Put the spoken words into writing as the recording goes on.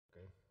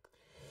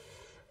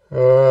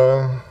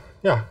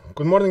Yeah,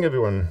 good morning,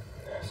 everyone.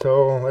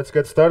 So let's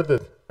get started.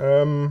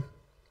 Okay,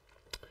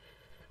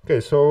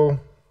 so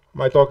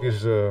my talk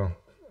is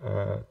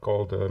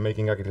called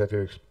Making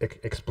Architecture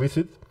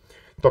Explicit.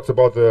 It talks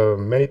about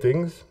many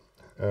things,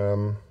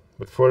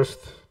 but first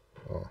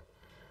I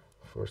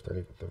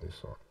need to turn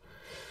this on.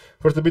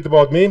 First, a bit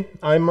about me.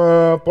 I'm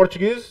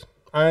Portuguese.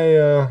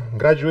 I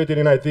graduated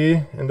in IT,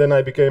 and then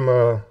I became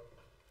a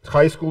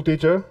high school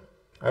teacher.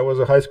 I was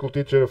a high school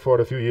teacher for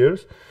a few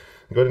years.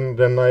 And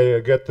then I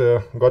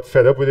got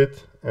fed up with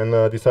it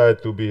and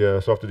decided to be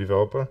a software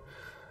developer.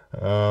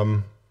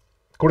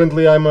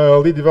 Currently, I'm a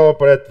lead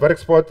developer at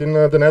Werkspot in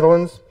the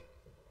Netherlands.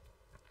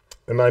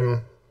 And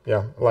I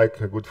like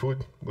good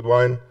food, good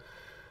wine,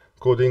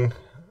 coding,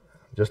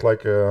 just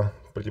like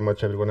pretty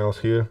much everyone else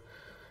here.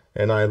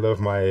 And I love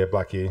my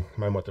Blackie,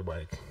 my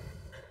motorbike.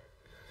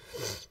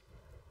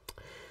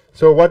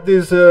 So what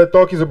this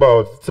talk is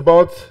about? It's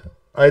about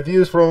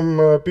ideas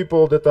from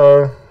people that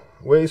are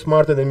way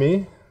smarter than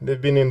me. They've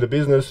been in the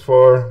business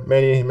for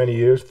many, many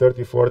years,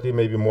 30, 40,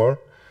 maybe more.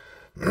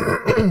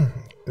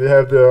 They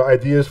have the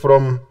ideas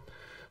from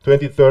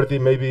 20, 30,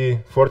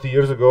 maybe 40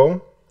 years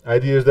ago.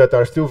 Ideas that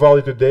are still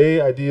valid today,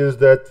 ideas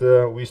that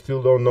we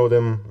still don't know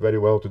them very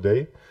well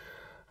today.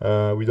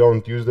 We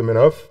don't use them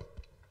enough.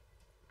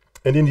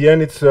 And in the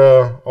end, it's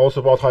also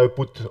about how you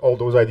put all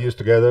those ideas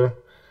together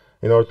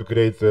in order to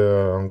create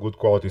good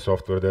quality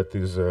software that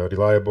is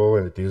reliable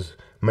and it is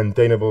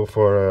maintainable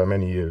for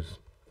many years.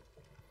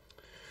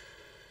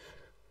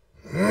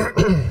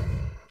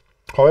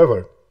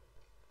 However,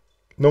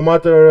 no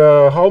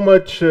matter how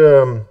much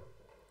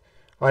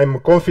I'm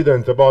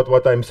confident about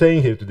what I'm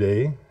saying here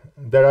today,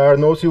 there are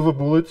no silver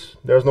bullets,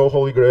 there's no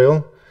holy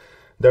grail,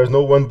 there's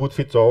no one boot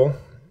fits all.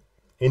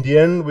 In the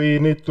end, we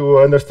need to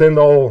understand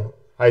all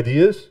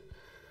ideas,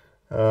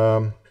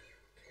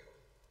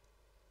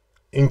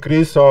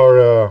 increase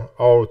our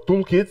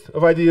toolkit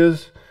of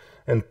ideas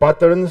and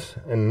patterns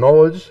and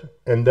knowledge,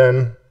 and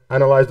then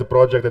analyze the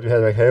project that we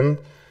have at hand,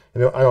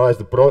 and analyze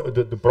the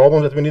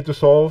problems that we need to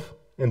solve,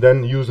 and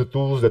then use the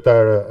tools that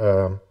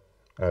are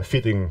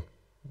fitting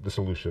the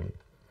solution.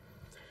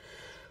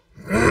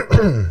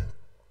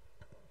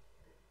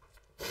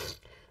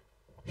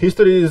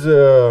 History is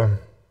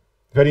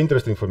very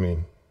interesting for me.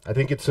 I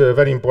think it's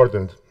very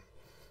important.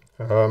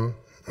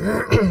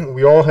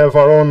 We all have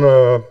our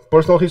own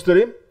personal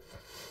history.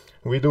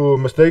 We do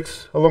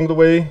mistakes along the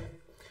way,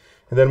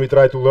 and then we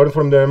try to learn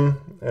from them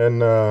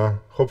and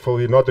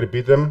hopefully not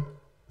repeat them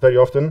very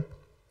often.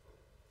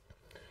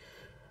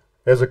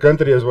 As a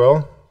country as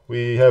well,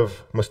 we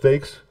have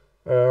mistakes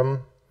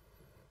along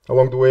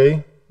the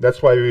way.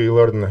 That's why we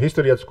learn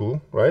history at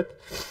school, right?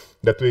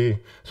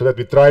 So that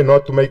we try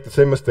not to make the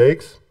same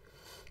mistakes.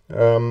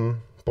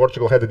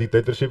 Portugal had a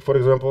dictatorship, for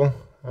example.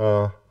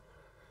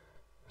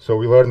 So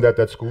we learned that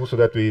at school so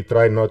that we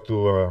try not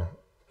to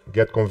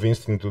get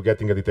convinced into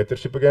getting a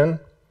dictatorship again.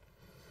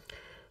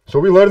 So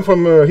we learn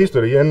from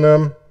history,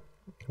 and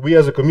we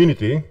as a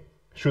community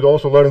should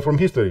also learn from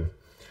history.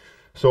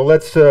 So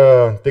let's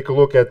take a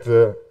look at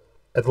the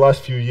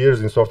last few years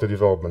in software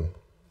development.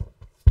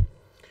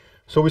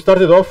 So we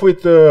started off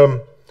with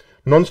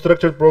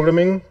non-structured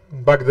programming.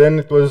 Back then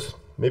it was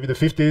maybe the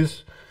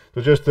 50s. It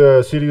was just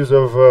a series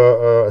of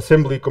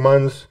assembly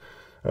commands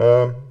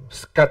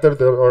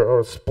scattered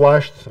or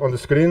splashed on the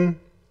screen.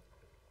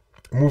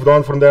 Moved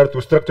on from there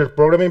to structured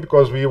programming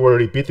because we were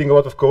repeating a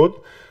lot of code.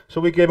 So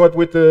we came up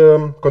with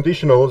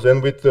conditionals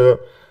and with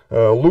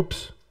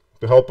loops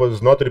to help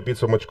us not repeat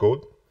so much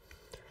code.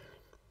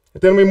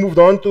 And then we moved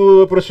on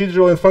to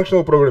procedural and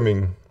functional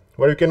programming,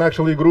 where you can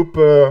actually group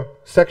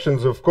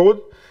sections of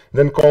code,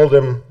 then call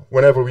them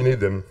whenever we need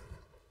them.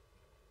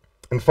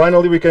 And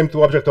finally, we came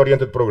to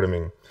object-oriented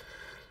programming,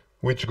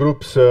 which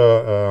groups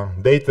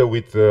data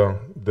with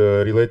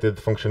the related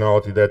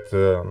functionality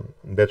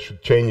that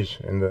should change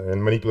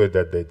and manipulate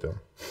that data.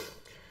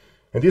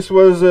 And this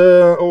was,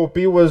 OOP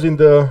was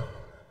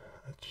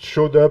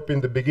showed up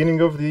in the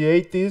beginning of the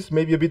 80s,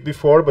 maybe a bit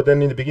before, but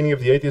then in the beginning of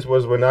the 80s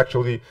was when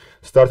actually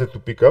started to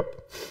pick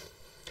up.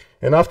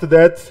 And after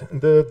that,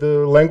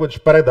 the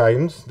language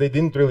paradigms, they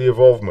didn't really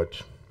evolve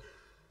much.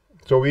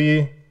 So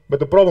but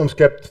the problems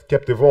kept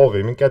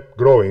evolving and kept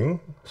growing,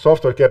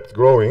 software kept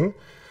growing,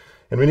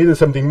 and we needed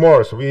something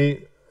more, so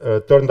we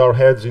turned our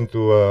heads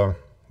into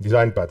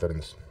design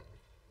patterns.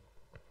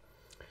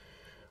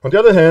 On the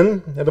other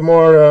hand, at a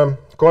more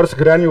coarse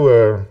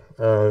granular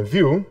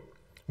view,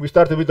 we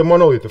started with the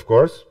monolith, of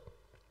course,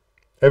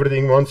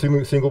 everything one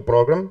single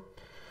program.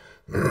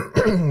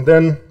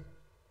 Then,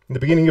 in the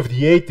beginning of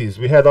the 80s,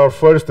 we had our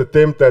first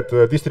attempt at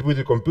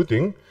distributed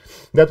computing.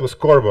 That was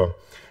Corba.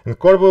 And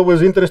Corba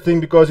was interesting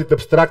because it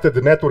abstracted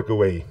the network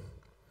away.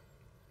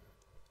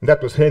 And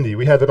that was handy.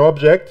 We had an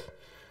object,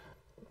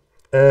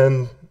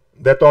 and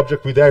that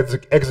object would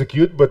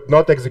execute, but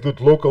not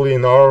execute locally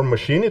in our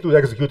machine. It would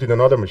execute in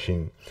another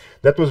machine.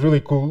 That was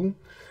really cool,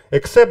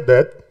 except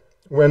that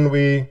when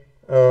we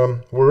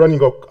were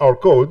running our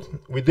code,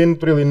 we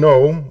didn't really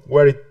know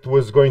where it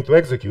was going to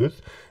execute,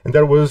 and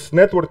there was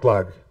network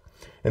lag.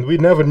 and we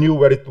never knew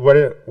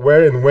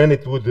where and when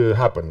it would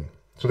happen.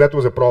 So that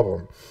was a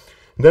problem.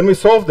 Then we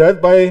solved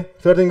that by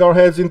turning our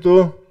heads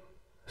into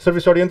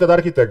service-oriented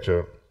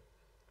architecture,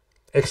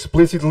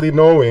 explicitly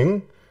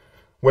knowing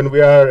when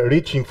we are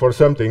reaching for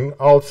something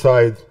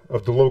outside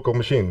of the local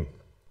machine.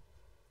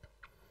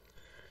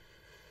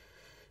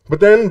 But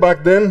then,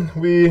 back then,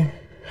 we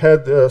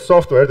had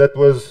software that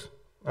was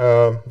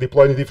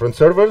deployed in different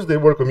servers. They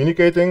were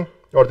communicating,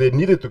 or they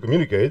needed to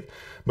communicate,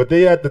 but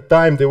they, at the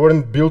time, they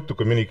weren't built to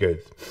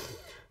communicate.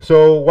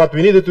 So what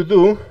we needed to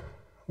do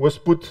was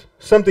put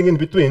something in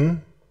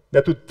between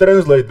that would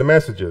translate the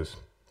messages,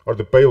 or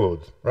the payload,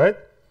 right?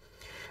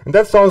 And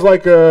that sounds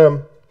like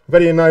a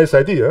very nice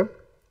idea,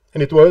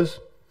 and it was.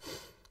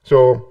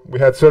 So we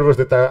had servers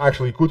that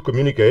actually could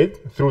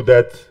communicate through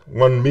that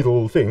one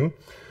middle thing,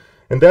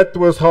 and that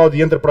was how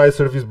the enterprise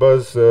service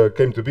bus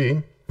came to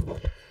be.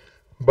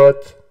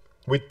 But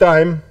with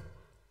time,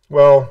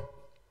 well,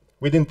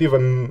 we didn't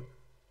even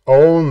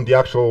own the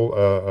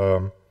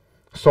actual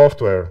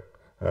software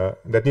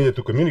that needed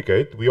to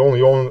communicate. We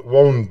only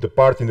owned the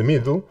part in the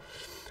middle.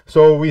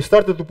 So we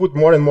started to put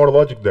more and more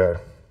logic there,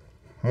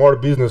 more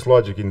business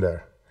logic in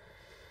there.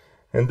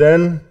 And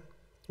then,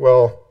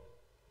 well,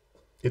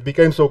 it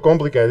became so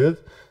complicated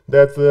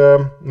that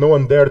no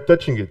one dared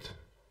touching it.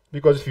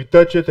 Because if you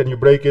touch it and you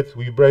break it,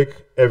 we break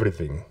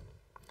everything.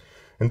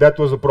 And that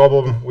was a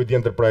problem with the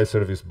enterprise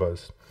service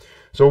bus.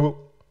 So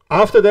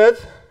after that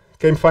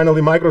came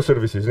finally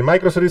microservices. And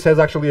microservice has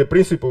actually a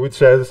principle which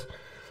says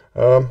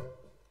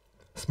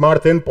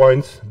smart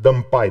endpoints,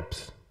 dumb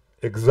pipes.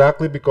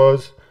 Exactly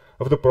because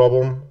of the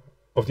problem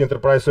of the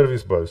enterprise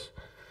service bus.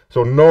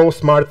 So no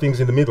smart things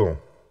in the middle.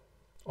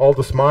 All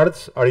the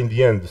smarts are in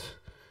the end,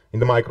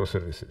 in the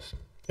microservices.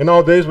 And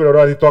nowadays we're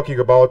already talking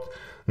about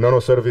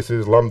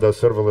nanoservices, lambda,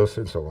 serverless,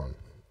 and so on.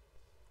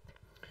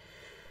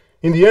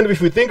 In the end,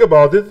 if we think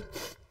about it,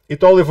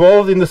 it all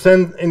evolved in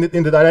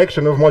the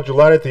direction of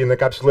modularity and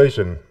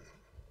encapsulation.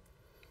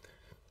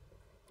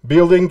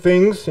 Building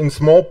things in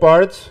small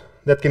parts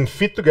that can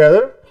fit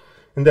together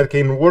and that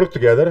can work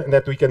together and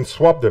that we can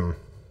swap them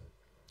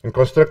and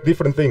construct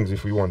different things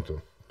if we want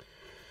to.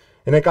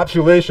 And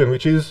encapsulation,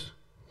 which is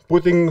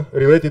putting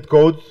related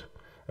code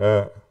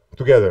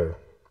together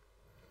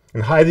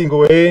and hiding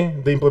away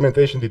the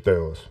implementation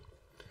details.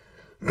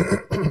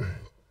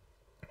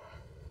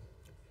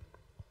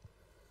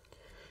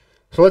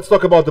 So let's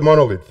talk about the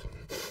monolith.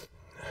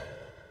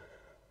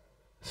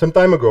 Some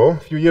time ago, a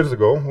few years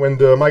ago, when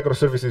the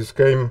microservices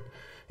came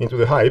into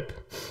the hype,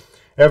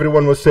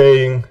 everyone was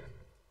saying,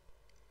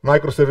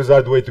 microservices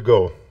are the way to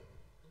go.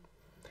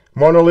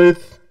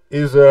 Monolith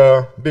is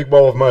a big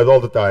ball of mud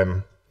all the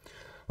time.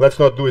 Let's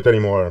not do it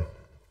anymore.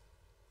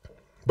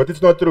 But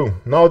it's not true.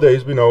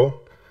 Nowadays, we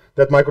know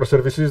that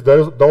microservices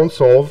don't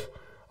solve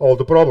all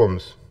the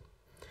problems.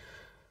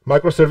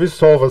 Microservices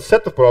solve a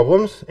set of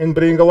problems and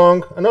bring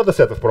along another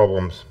set of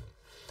problems.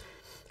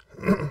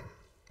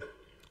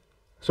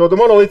 So the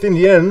monolith, in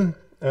the end,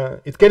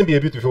 it can be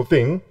a beautiful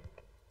thing,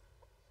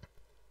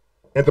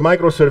 and the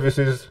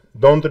microservices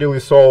don't really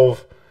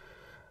solve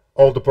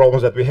all the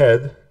problems that we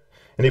had.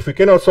 And if we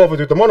cannot solve it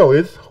with the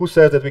monolith, who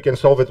says that we can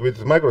solve it with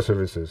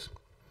microservices?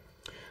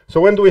 So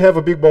when do we have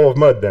a big ball of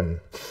mud then?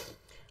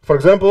 For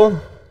example,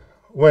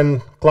 when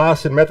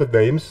class and method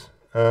names,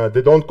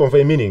 they don't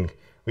convey meaning.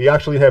 We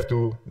actually have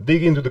to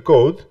dig into the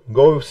code,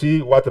 go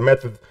see what the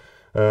method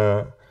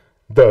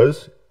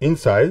does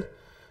inside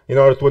in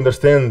order to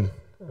understand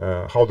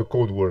how the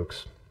code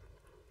works.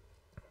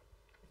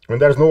 And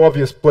there's no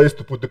obvious place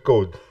to put the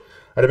code.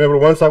 I remember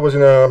once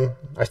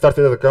I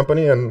started at a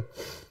company and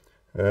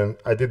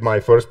I did my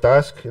first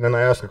task, and then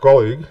I asked a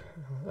colleague,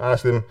 I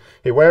asked him,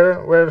 hey,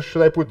 where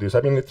should I put this?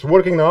 I mean, it's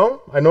working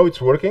now, I know it's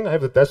working, I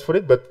have the test for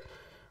it, but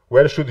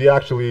where should we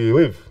actually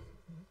live?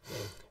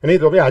 And he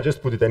told me, yeah,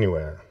 just put it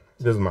anywhere.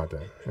 It doesn't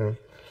matter. You know?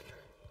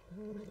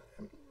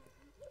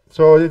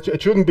 So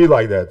it shouldn't be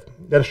like that.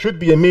 There should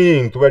be a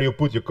meaning to where you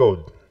put your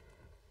code.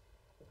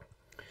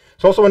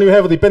 So also when you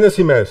have a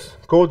dependency mess,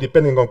 code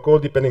depending on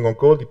code, depending on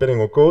code,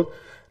 depending on code,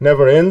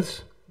 never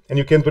ends, and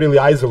you can't really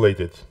isolate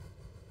it.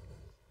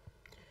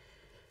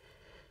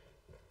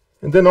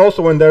 And then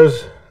also when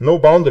there's no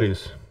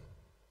boundaries,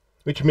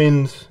 which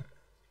means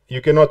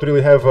you cannot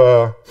really have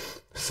a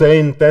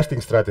sane testing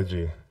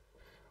strategy,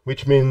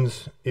 which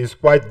means it's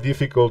quite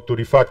difficult to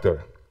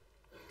refactor.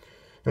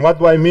 And what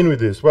do I mean with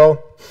this?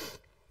 Well,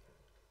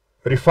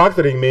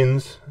 refactoring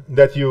means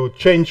that you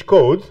change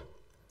code,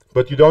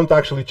 but you don't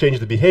actually change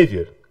the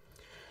behavior.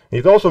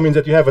 It also means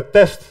that you have a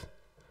test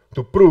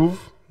to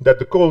prove that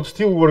the code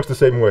still works the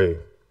same way.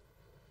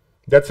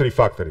 That's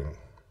refactoring.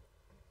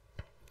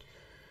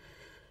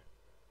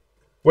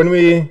 When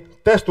we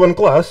test one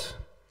class,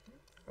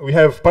 we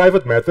have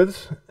private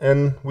methods,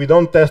 and we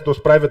don't test those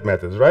private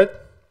methods, right?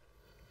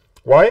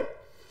 Why?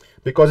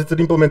 Because it's an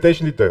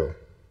implementation detail.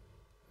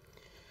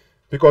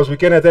 Because we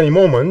can at any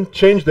moment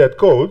change that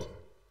code,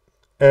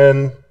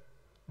 and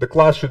the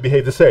class should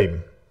behave the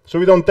same. So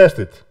we don't test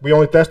it. We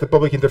only test the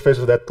public interface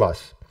of that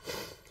class.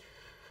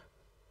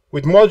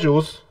 With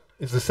modules,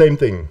 it's the same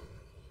thing.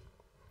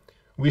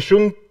 we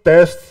shouldn't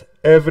test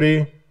every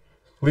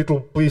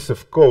little piece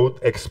of code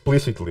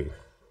explicitly.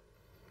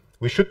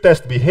 We should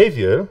test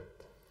behavior,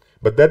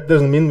 but that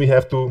doesn't mean we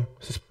have to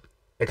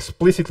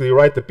explicitly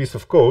write a piece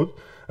of code,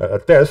 a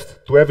test,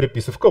 to every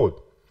piece of code.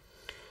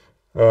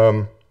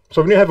 So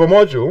when you have a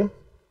module,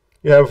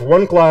 you have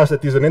one class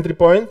that is an entry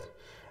point,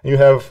 and you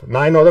have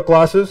 9 other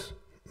classes.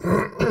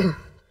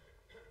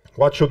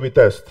 What should we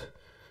test?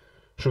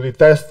 Should we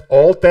test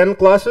all 10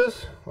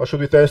 classes, or should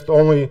we test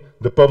only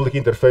the public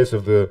interface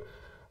of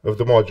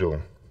the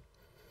module?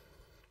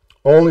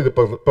 Only the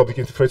public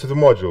interface of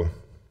the module,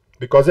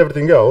 because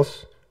everything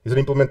else is an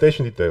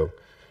implementation detail.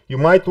 You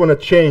might want to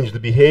change the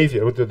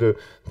behavior,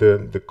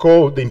 the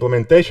code, the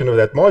implementation of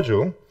that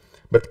module,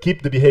 but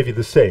keep the behavior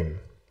the same.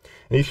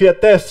 And if you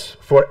have tests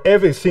for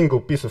every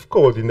single piece of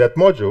code in that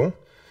module,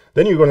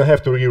 then you're going to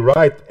have to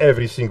rewrite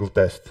every single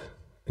test,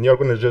 and you're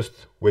going to just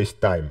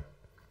waste time.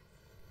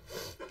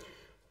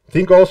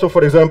 Think also,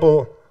 for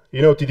example,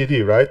 you know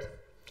TDD, right?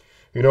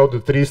 You know the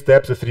 3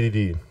 steps of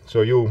 3D.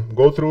 So you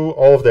go through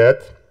all of that.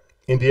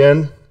 In the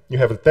end, you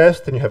have a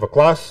test and you have a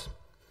class,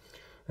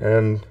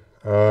 and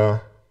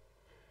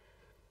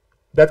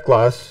that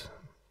class,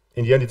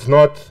 in the end, it's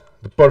not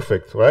the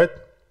perfect, right?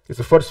 It's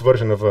the first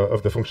version of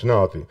the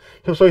functionality.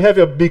 So you have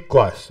a big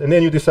class, and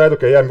then you decide,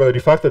 okay, I'm going to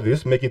refactor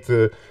this, make it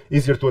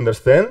easier to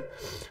understand.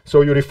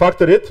 So you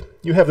refactor it,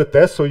 you have the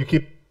test, so you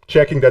keep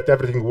checking that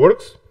everything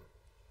works.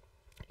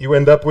 You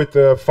end up with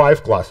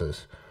 5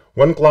 classes.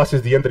 One class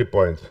is the entry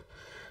point.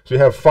 So you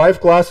have 5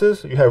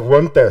 classes, you have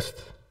 1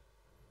 test.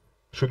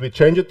 Should we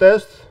change a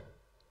test?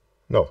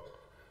 No.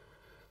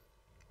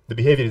 The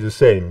behavior is the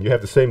same. You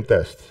have the same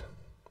test.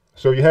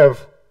 So you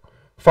have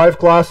 5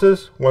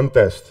 classes, 1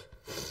 test.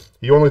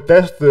 You only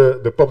test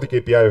the public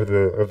API of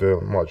the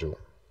module.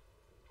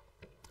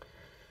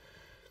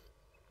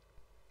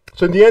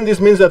 So in the end, this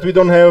means that we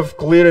don't have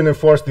clear and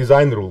enforced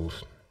design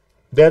rules.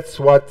 That's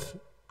what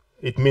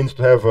it means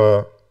to have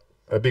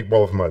a big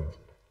ball of mud.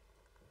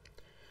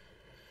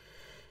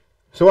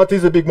 So what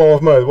is a big ball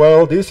of mud?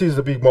 Well, this is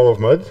a big ball of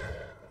mud.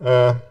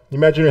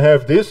 Imagine you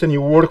have this and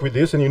you work with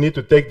this and you need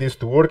to take this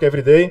to work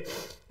every day,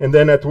 and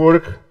then at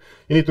work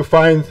you need to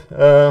find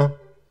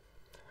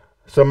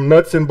some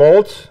nuts and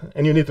bolts,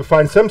 and you need to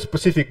find some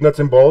specific nuts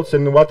and bolts,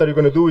 and what are you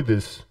going to do with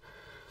this?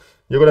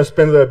 You're going to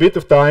spend a bit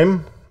of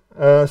time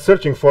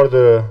searching for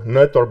the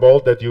nut or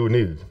bolt that you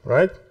need,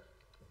 right?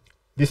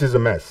 This is a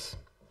mess.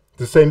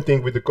 The same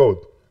thing with the code.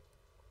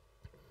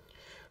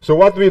 So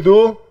what do we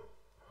do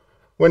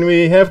when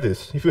we have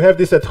this? If you have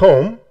this at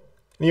home,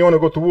 and you want to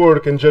go to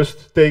work and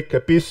just take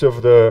a piece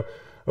of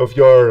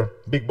your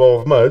big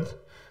ball of mud,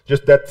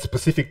 just that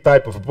specific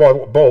type of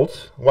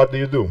bolts, what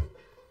do?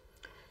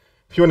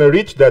 If you want to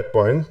reach that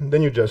point,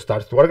 then you just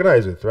start to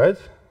organize it, right?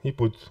 You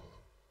put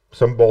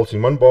some bolts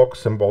in one box,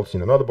 some bolts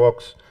in another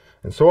box,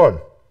 and so on.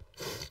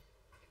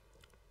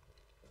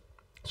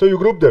 So you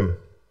group them.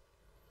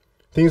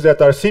 Things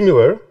that are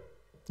similar,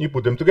 you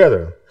put them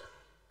together.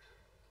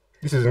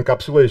 This is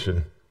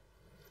encapsulation.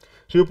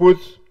 So you put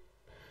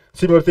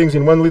similar things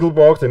in one little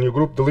box, and you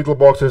group the little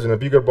boxes in a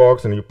bigger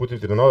box, and you put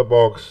it in another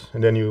box,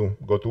 and then you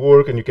go to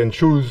work, and you can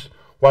choose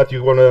what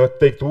you want to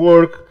take to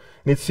work,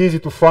 and it's easy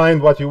to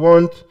find what you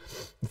want,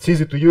 it's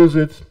easy to use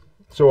it,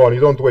 so on. You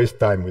don't waste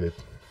time with it.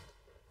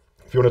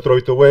 If you want to throw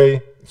it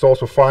away, it's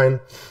also fine.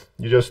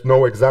 You just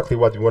know exactly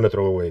what you want to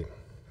throw away.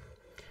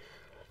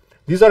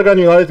 These are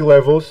granularity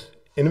levels,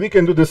 and we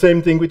can do the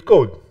same thing with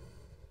code.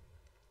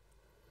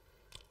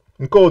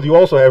 In code, you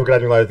also have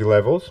granularity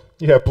levels.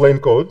 You have plain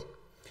code.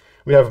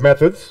 We have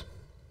methods.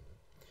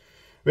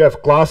 We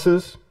have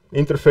classes,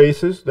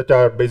 interfaces that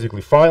are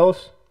basically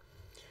files.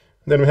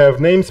 Then we have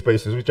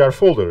namespaces, which are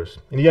folders.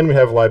 In the end, we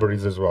have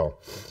libraries as well.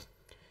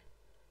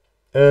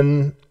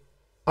 And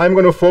I'm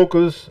going to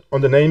focus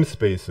on the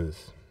namespaces,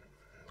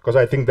 because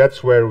I think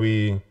that's where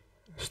we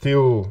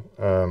still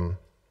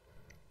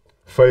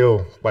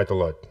fail quite a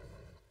lot.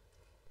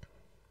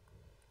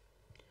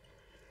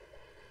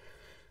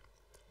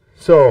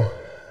 So,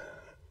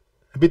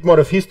 a bit more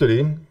of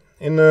history.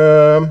 In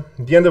the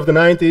end of the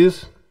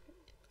 90s,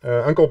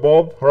 Uncle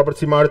Bob, Robert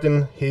C.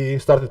 Martin, he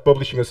started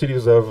publishing a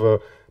series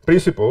of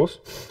principles.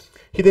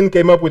 He didn't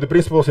come up with the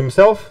principles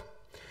himself.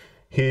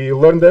 He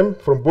learned them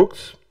from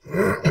books,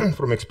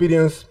 from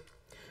experience,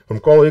 from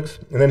colleagues,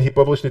 and then he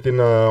published it in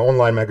an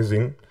online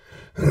magazine.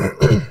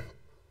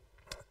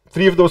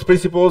 3 of those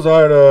principles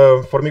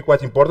are, for me,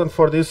 quite important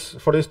for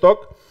this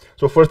talk.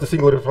 So first, the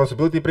single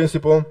responsibility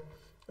principle,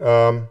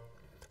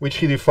 which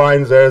he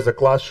defines as a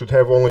class should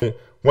have only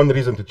one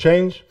reason to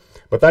change.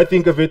 But I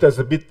think of it as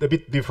a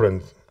bit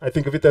different. I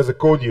think of it as a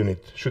code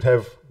unit should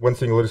have one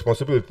single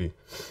responsibility.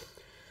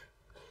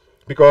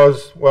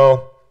 Because,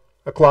 well,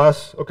 a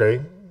class,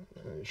 okay,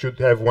 should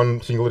have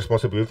one single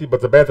responsibility,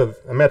 but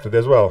a method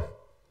as well,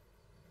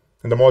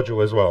 and a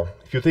module as well.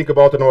 If you think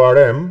about an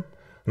ORM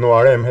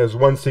has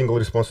one single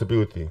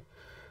responsibility: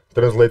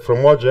 translate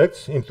from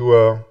objects into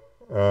a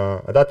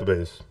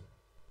database.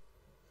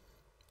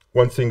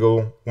 One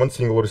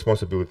single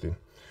responsibility.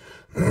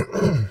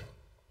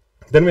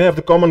 Then we have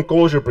the common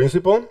closure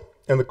principle,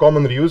 and the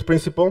common reuse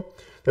principle.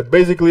 That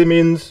basically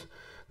means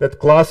that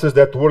classes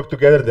that work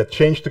together, that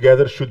change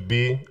together, should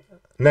be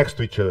next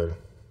to each other.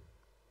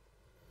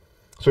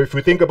 So if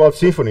we think about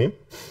Symfony,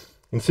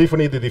 in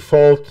Symfony the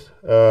default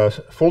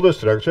folder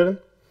structure,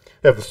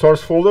 you have the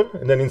source folder,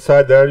 and then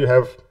inside there you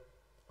have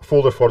a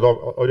folder for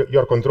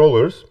your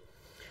controllers.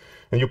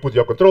 And you put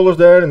your controllers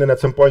there, and then at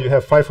some point you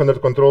have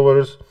 500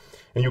 controllers,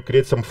 and you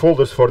create some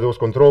folders for those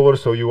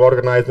controllers, so you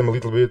organize them a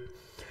little bit.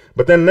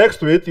 But then next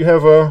to it, you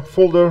have a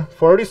folder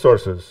for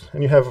resources,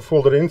 and you have a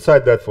folder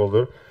inside that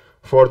folder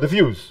for the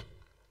views,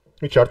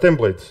 which are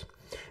templates.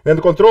 Then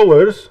the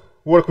controllers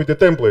work with the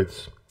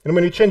templates. And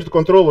when you change the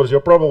controllers, you're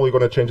probably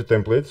going to change the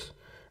templates,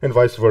 and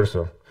vice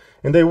versa.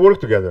 And they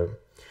work together.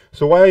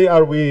 So why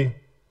are we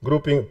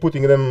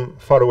putting them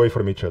far away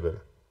from each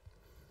other?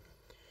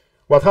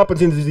 What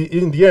happens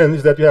in the end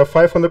is that you have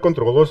 500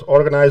 controllers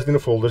organized in a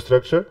folder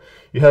structure.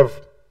 You have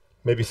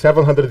maybe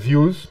 700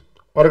 views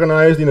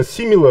organized in a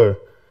similar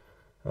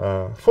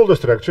folder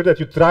structure that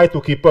you try to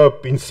keep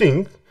up in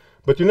sync,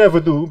 but you never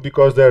do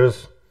because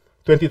there's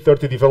 20,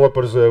 30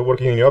 developers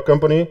working in your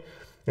company,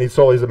 and it's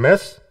always a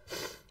mess.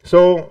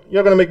 So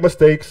you're going to make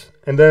mistakes,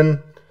 and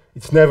then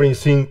it's never in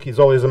sync. It's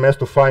always a mess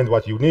to find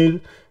what you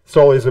need. It's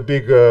always a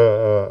big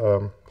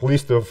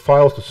list of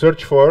files to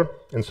search for,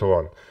 and so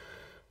on.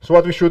 So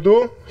what we should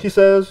do, he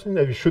says,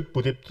 we should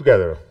put it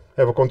together.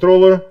 Have a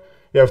controller,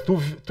 you have two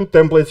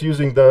templates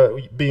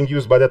being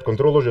used by that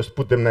controller, just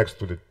put them next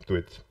to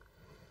it.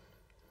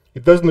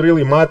 It doesn't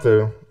really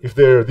matter if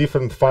they're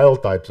different file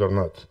types or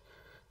not.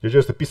 They're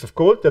just a piece of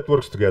code that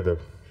works together.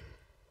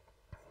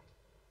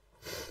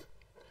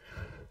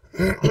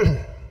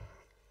 In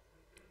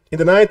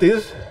the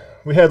 90s,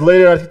 we had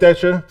layer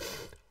architecture,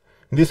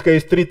 in this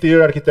case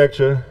 3-tier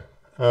architecture.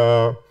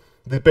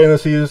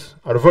 Dependencies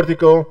are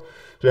vertical.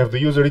 So you have the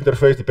user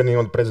interface depending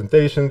on the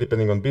presentation,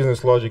 depending on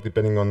business logic,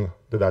 depending on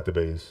the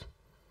database.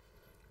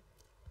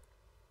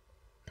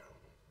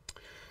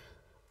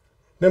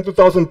 Then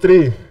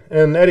 2003,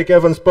 and Eric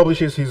Evans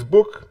publishes his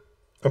book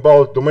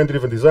about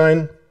domain-driven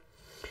design.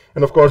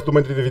 And of course,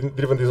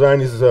 domain-driven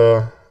design is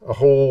a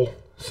whole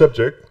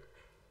subject.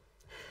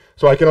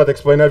 So I cannot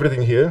explain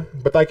everything here,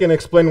 but I can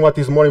explain what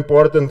is more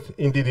important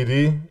in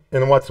DDD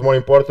and what's more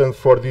important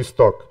for this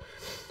talk.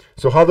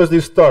 So how does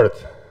this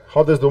start?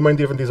 How does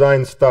domain-driven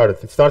design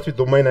start? It starts with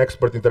domain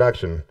expert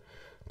interaction,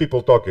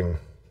 people talking.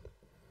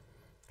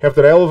 Have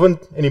the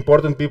relevant and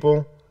important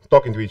people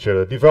talking to each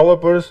other.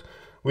 Developers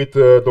with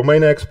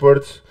domain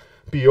experts,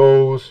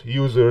 POs,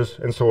 users,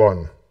 and so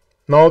on.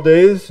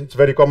 Nowadays, it's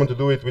very common to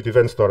do it with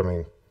event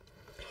storming.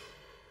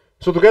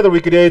 So together we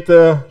create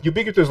a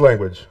ubiquitous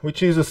language,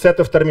 which is a set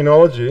of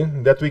terminology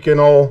that we can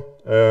all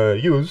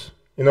use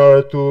in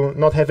order to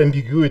not have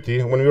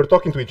ambiguity when we are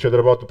talking to each other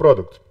about the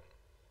product.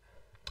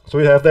 So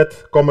we have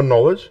that common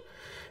knowledge,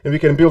 and we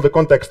can build a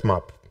context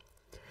map.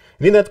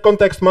 And in that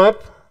context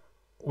map,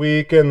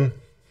 we can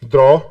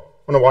draw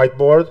on a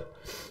whiteboard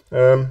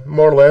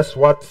more or less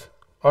what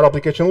our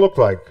application looks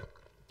like.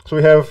 So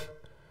we have,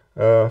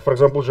 for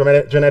example,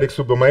 generic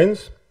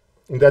subdomains,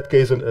 in that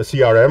case a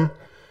CRM,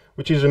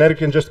 which is generic,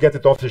 you can just get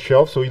it off the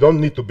shelf, so you don't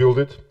need to build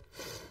it.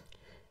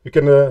 You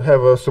can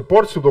have a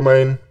support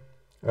subdomain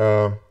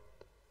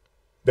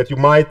that you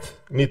might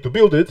need to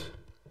build it,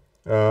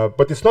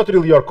 but it's not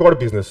really your core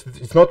business.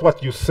 It's not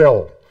what you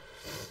sell.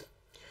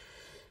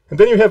 And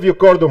then you have your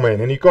core domain,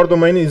 and your core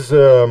domain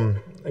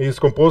is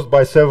composed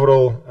by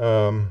several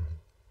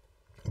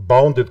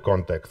bounded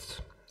contexts.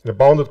 The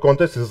bounded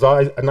context is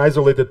an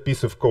isolated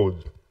piece of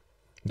code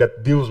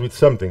that deals with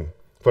something.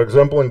 For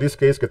example, in this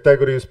case,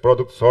 categories,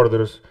 products,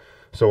 orders,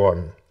 so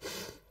on.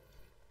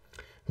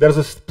 There's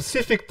a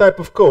specific type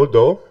of code,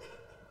 though.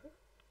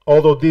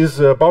 Although these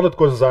bounded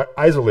codes are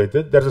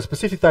isolated, there's a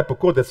specific type of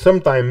code that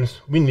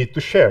sometimes we need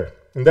to share,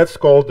 and that's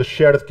called the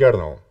shared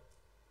kernel.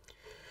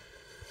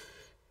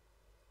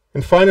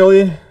 And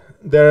finally,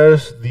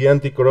 there's the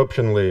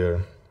anti-corruption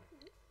layer,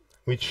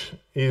 which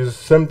is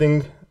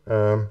something,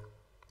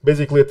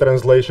 basically a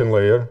translation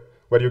layer,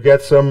 where you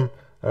get some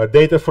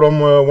data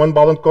from one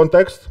bounded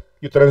context,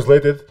 you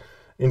translate it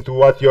into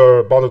what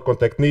your bounded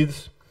context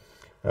needs,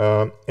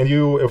 and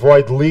you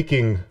avoid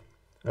leaking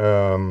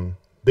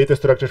data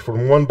structures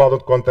from one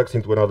bounded context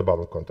into another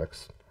bounded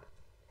context.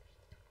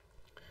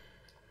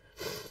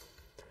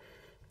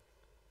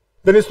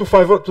 Then it's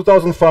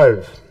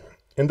 2005,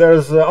 and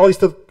there's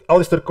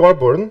Alistair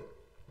Cockburn.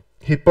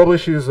 He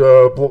publishes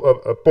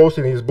a post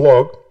in his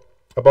blog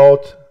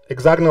about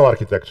hexagonal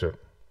architecture.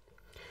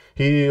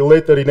 He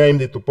later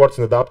renamed it to ports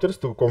and adapters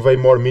to convey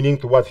more meaning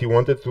to what he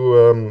wanted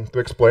to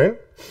explain.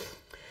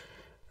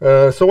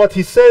 So what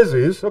he says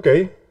is,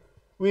 okay,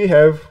 we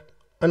have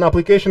an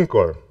application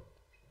core.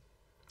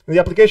 The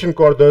application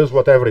core does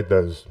whatever it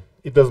does.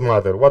 It doesn't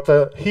matter. What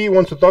he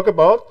wants to talk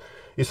about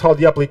is how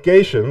the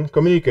application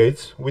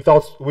communicates with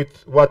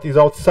what is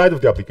outside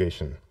of the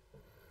application.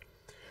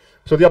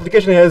 So the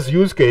application has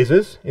use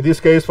cases. In this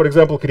case, for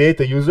example, create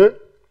a user,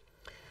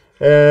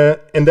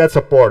 and that's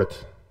a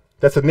port.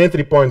 That's an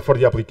entry point for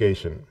the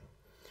application.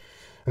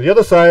 On the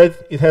other side,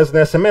 it has an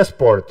SMS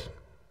port.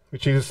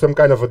 which is some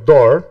kind of a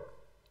door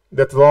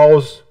that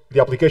allows the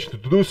application to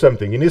do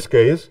something. In this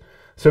case,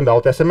 send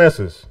out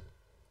SMSs.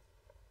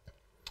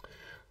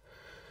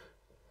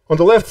 On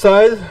the left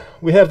side,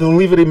 we have the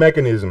delivery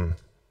mechanism,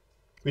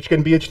 which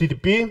can be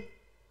HTTP,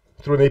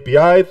 through an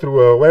API, through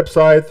a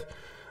website,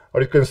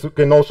 or it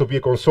can also be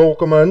a console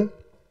command.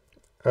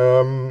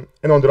 And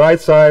on the right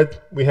side,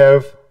 we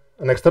have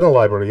an external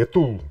library, a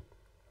tool.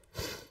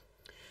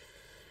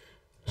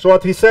 So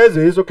what he says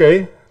is,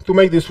 okay, to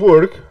make this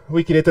work,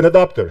 we create an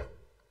adapter.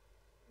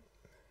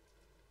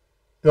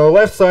 On the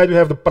left side, we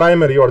have the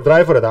primary or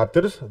driver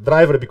adapters.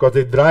 Driver because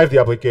they drive the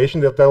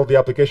application, they tell the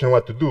application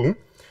what to do.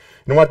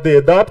 And what they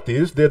adapt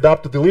is, they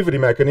adapt the delivery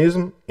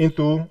mechanism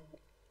into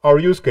our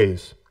use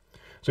case.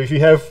 So if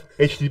you have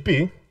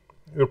HTTP,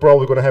 you're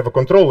probably going to have a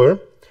controller,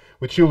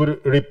 which will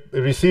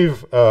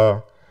receive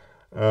a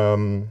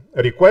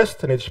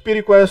request, an HTTP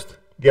request,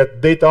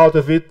 get data out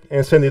of it,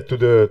 and send it to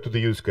the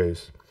use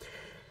case.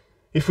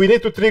 If we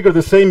need to trigger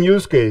the same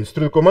use case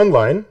through the command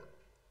line,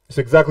 it's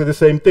exactly the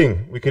same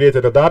thing. We create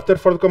an adapter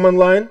for the command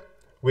line,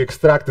 we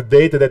extract the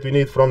data that we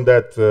need from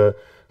that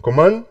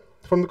command,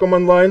 from the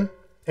command line,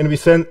 and we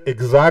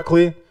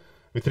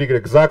trigger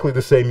exactly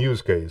the same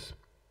use case.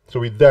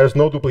 So there's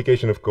no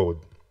duplication of code.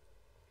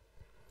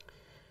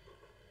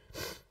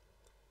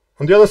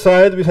 On the other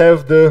side, we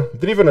have the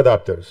driven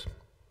adapters.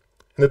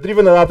 And the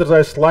driven adapters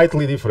are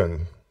slightly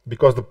different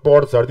because the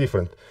ports are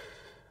different.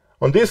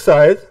 On this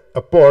side,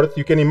 a port,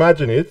 you can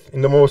imagine it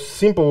in the most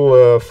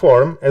simple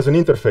form as an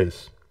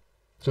interface.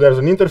 So there's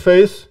an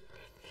interface,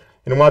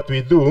 and what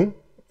we do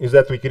is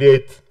that we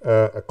create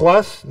a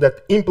class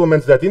that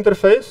implements that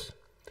interface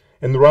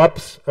and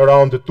wraps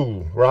around the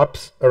tool,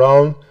 wraps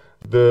around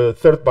the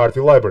third-party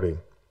library.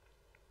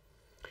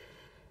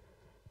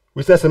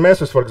 With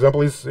SMSs, for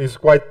example, is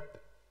quite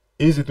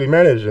easy to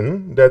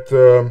imagine that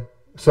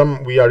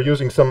we are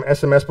using some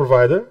SMS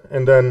provider,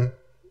 and then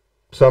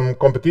some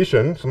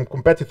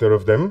competitor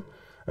of them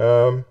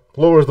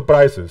lowers the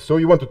prices. So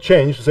you want to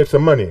change to save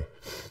some money.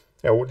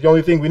 The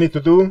only thing we need to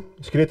do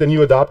is create a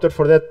new adapter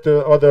for that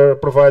other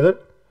provider,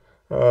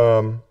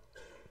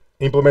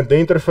 implement the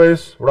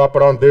interface, wrap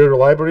around their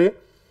library,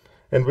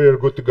 and we're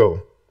good to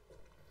go.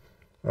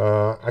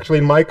 Actually,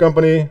 in my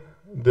company,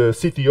 the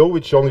CTO,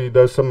 which only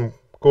does some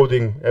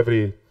coding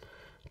every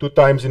 2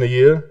 times in a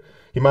year,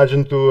 he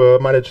managed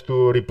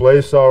to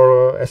replace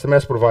our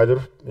SMS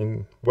provider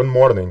in 1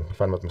 morning, if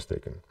I'm not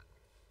mistaken.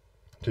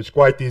 So it's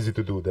quite easy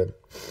to do then.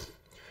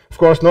 Of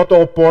course, not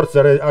all ports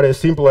are as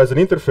simple as an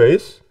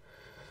interface,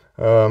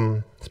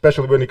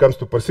 especially when it comes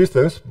to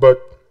persistence, but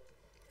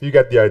you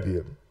get the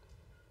idea.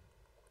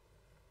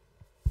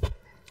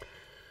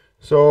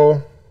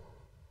 So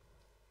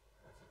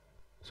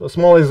a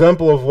small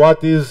example of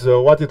what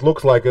it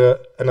looks like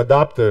an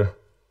adapter,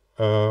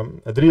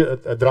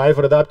 a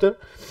driver adapter.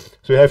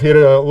 So you have here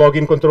a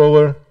login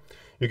controller.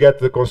 You get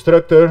the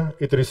constructor.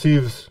 It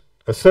receives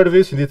a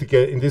service. In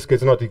this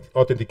case, an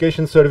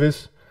authentication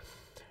service.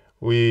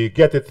 We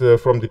get it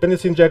from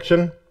dependency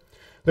injection.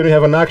 Then we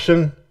have an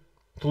action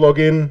to log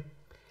in.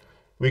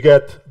 We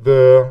get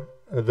the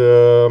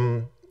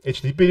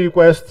HTTP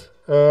request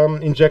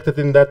injected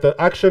in that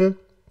action.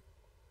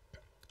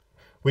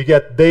 We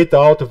get data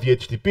out of the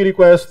HTTP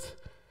request,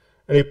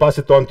 and we pass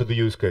it on to the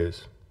use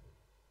case.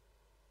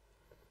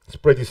 It's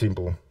pretty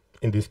simple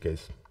in this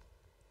case.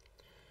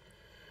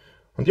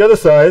 On the other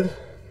side,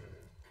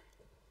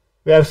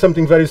 we have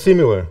something very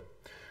similar.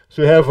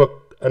 So we have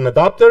an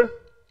adapter.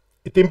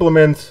 It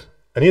implements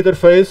an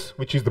interface,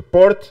 which is the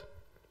port.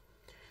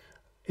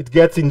 It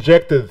gets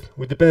injected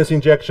with dependency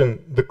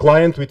injection, the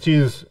client, which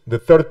is the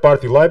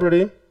third-party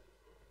library.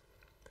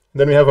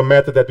 Then we have a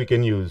method that we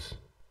can use.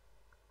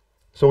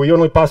 So we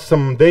only pass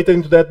some data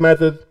into that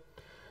method,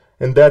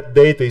 and that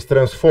data is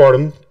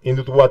transformed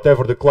into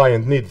whatever the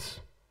client needs,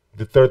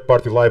 the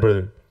third-party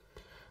library.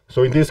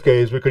 So in this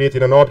case, we're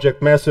creating an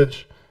object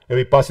message, and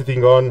we pass it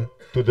on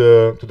to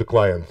the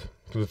client,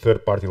 to the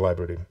third-party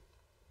library.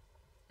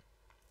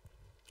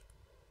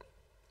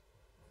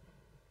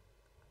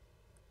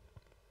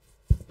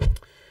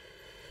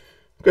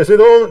 Okay,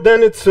 so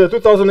then it's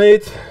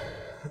 2008,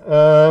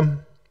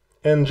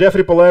 and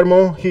Jeffrey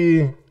Palermo,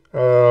 he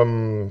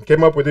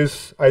came up with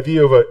this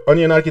idea of an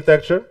onion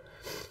architecture,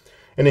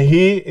 and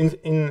he,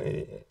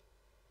 in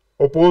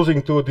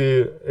opposing to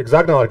the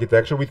hexagonal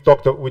architecture, which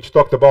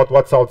talked about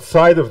what's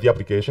outside of the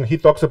application, he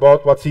talks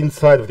about what's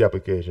inside of the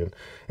application,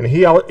 and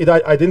he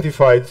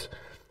identifies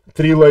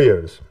 3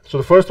 layers. So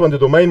the first one, the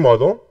domain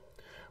model,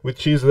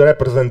 which is the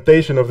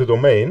representation of the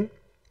domain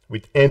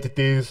with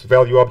entities,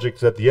 value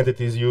objects that the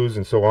entities use,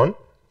 and so on.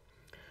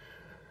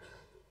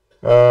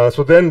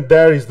 So then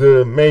there is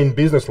the main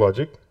business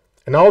logic.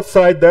 And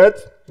outside that,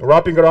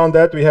 wrapping around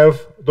that, we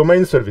have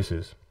domain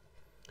services.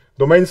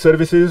 Domain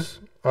services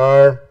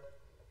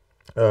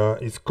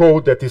is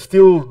code that is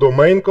still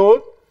domain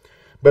code,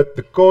 but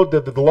the code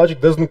that the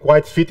logic doesn't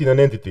quite fit in an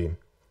entity.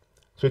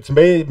 So it's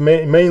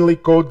mainly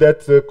code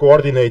that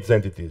coordinates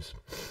entities.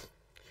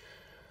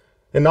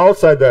 And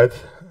outside that,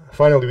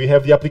 finally, we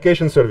have the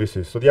application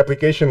services, so the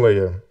application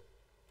layer.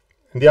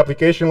 In the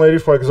application layer,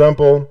 for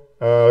example,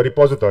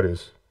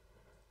 repositories.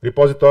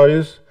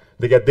 Repositories,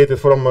 they get data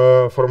from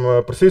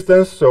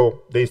persistence,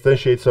 so they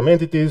instantiate some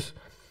entities,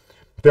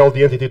 tell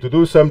the entity to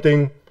do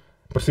something,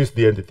 persist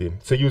the entity.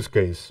 It's a use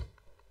case.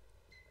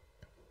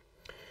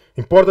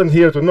 Important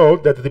here to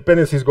note that the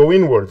dependencies go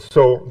inwards,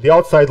 so the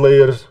outside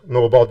layers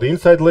know about the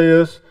inside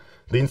layers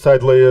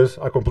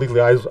are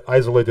completely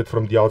isolated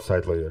from the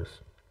outside layers.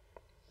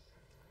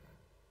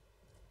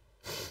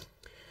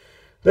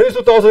 Then it's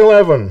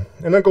 2011,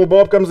 and Uncle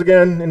Bob comes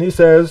again and he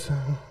says,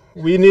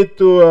 we need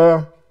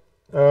to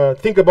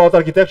think about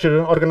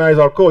architecture, organize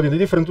our code in a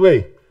different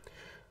way.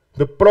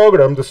 The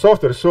program, the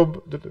software,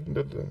 so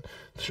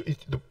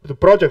the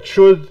project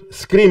should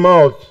scream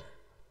out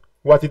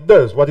what it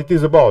does, what it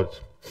is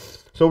about.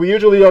 So we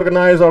usually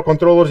organize our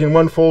controllers in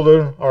one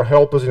folder, our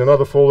helpers in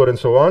another folder, and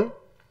so on.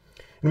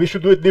 And we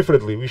should do it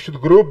differently. We should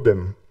group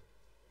them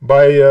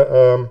by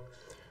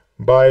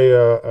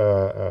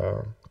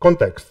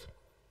context.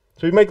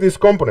 So you make these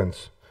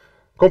components.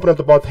 Component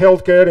about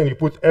healthcare, and you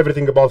put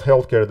everything about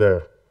healthcare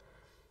there.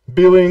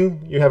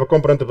 Billing, you have a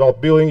component about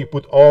billing, you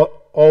put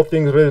all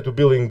things related to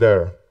billing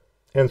there,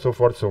 and so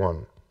forth, so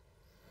on.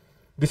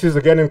 This is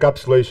again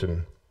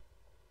encapsulation,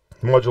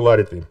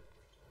 modularity.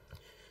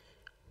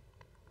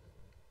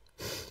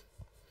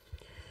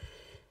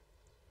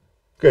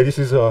 Okay, this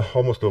is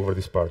almost over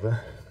this part.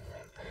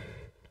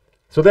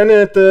 So then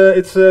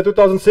it's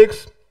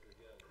 2006.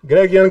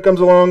 Greg Young comes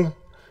along,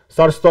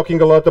 starts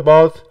talking a lot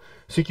about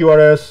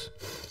CQRS.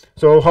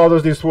 So how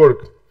does this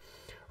work?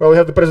 Well, we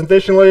have the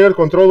presentation layer,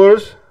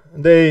 controllers.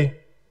 They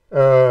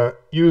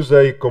use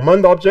a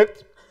command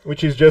object,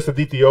 which is just a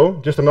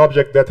DTO, just an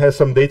object that has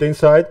some data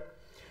inside.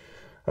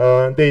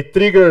 They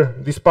trigger,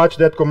 dispatch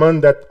that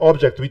command, that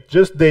object with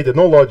just data,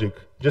 no logic,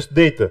 just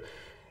data.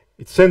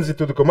 It sends it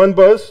to the command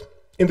bus.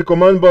 In the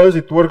command bus,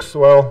 it works,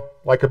 well,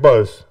 like a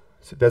bus.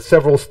 So there's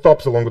several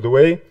stops along the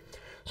way.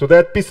 So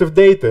that piece of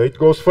data, it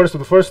goes first to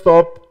the first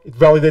stop, it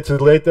validates the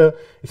data.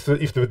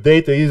 If the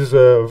data is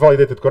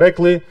validated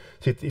correctly,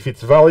 if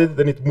it's valid,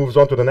 then it moves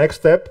on to the next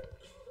step.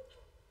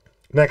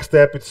 Next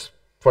step, it's,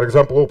 for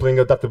example, opening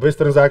a database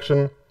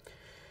transaction.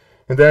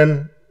 And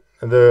then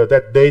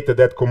that data,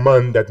 that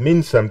command that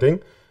means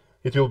something,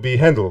 it will be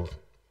handled.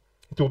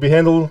 It will be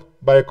handled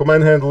by a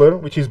command handler,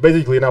 which is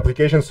basically an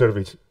application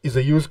service, is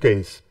a use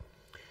case.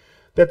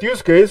 That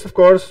use case, of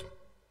course,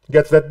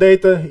 gets that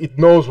data, it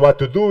knows what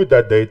to do with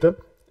that data,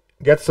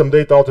 gets some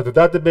data out of the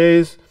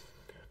database,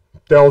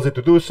 tells it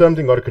to do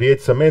something or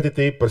creates some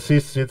entity,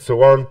 persists it,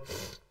 so on.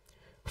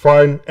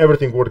 Fine,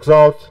 everything works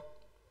out,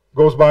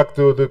 goes back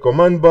to the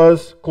command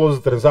bus,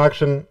 closes the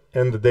transaction,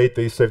 and the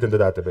data is saved in the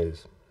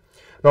database.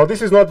 Now,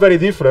 this is not very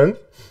different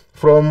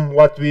from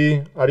what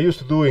we are used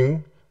to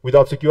doing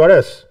without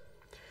CQRS.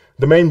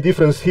 The main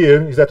difference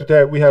here is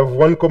that we have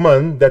one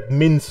command that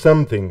means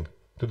something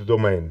to the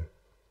domain.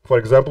 For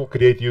example,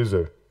 create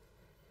user,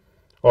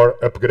 or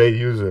upgrade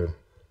user,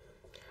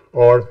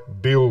 or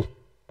bill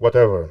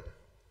whatever.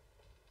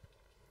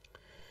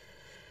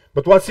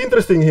 But what's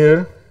interesting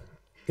here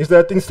is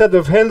that instead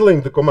of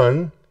handling the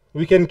command,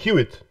 we can queue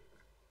it.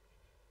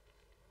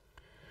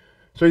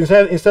 So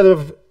instead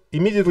of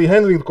immediately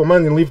handling the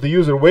command and leave the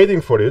user waiting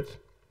for it,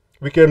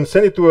 we can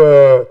send it to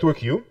a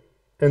queue,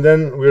 and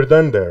then we're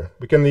done there.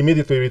 We can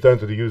immediately return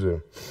to the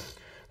user.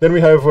 Then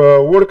we have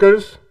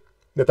workers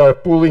that are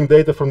pulling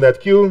data from that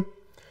queue,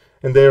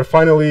 and they are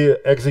finally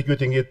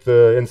executing it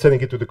and sending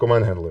it to the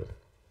command handler.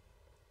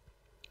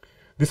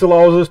 This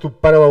allows us to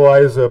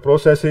parallelize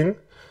processing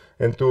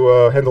and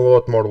to handle a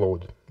lot more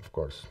load, of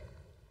course.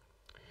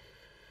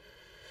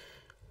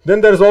 Then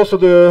there's also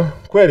the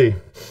query.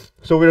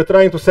 So we're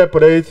trying to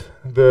separate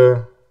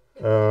the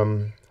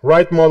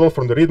write model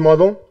from the read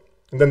model,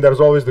 and then there's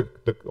always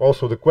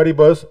also the query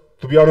bus.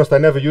 To be honest, I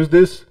never used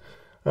this.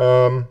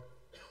 I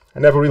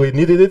never really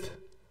needed it.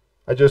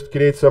 I just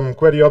create some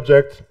query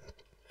object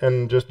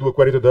and just do a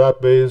query to the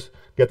database,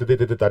 get the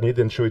data that I need,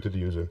 and show it to the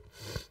user.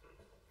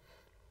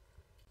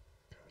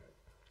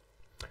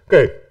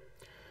 Okay,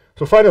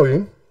 so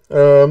finally,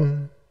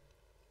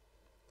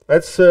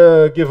 let's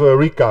give a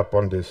recap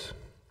on this.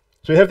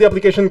 So you have the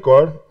application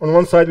core. On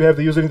one side, we have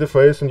the user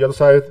interface, and the other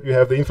side, you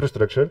have the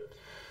infrastructure.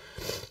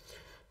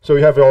 So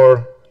we have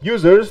our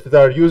users that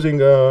are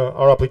using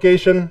our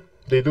application.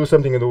 They do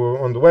something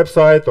on the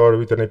website or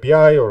with an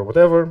API or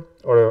whatever,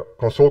 or a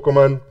console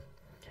command.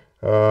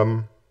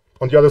 On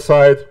the other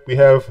side, we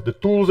have the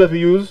tools that we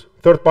use,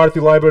 third-party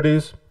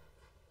libraries.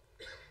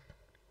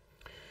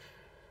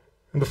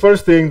 And the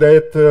first thing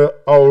that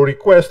our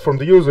request from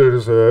the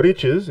users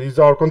reaches is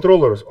our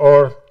controllers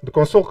or the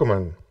console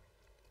command.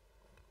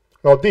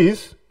 Now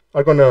these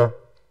are going to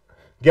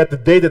get the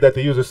data that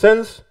the user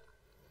sends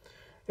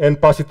and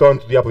pass it on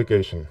to the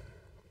application.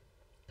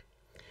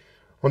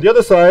 On the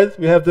other side,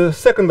 we have the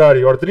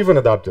secondary or driven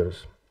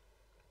adapters,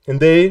 and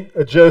they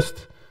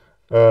adjust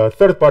a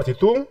third-party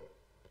tool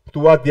to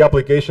what the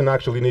application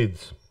actually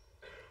needs.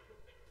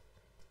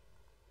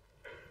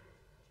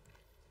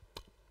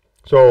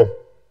 So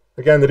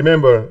again,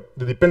 remember,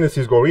 the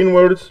dependencies go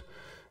inwards,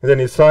 and then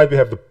inside we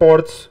have the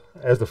ports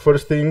as the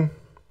first thing,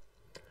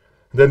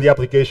 then the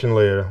application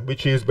layer,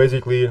 which is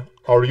basically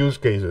our use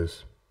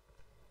cases.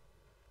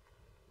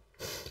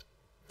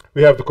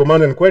 We have the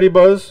command and query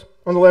bus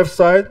on the left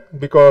side,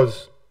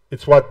 because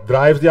it's what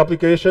drives the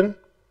application.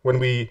 When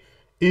we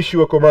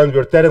issue a command,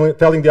 we're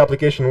telling the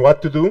application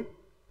what to do.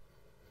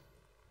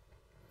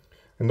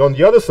 And on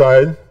the other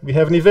side, we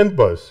have an event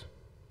bus.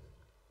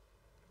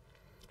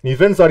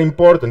 Events are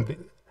important.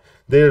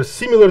 They're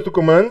similar to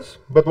commands,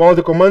 but while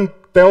the command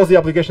tells the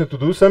application to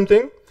do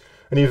something,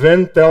 an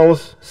event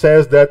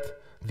says that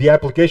the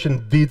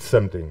application did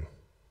something.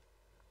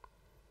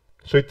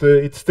 So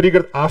it's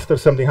triggered after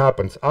something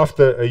happens,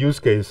 after a use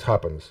case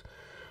happens,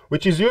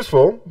 which is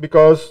useful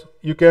because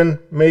you can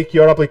make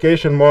your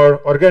application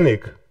more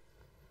organic.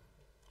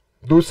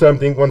 Do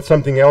something when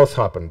something else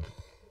happened.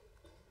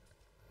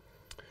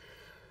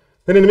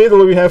 Then in the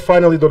middle, we have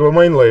finally the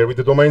domain layer with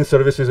the domain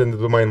services and the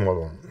domain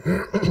model.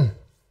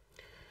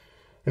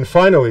 And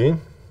finally,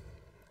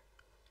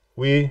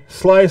 we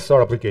slice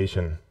our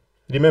application.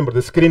 Remember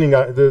the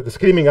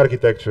screaming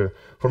architecture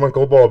from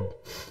Uncle Bob.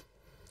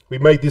 We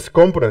make these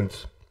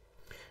components.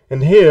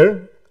 And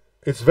here,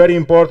 it's very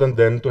important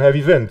then to have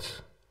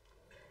events.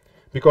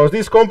 Because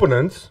these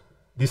components,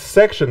 these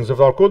sections of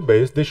our code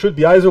base, they should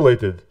be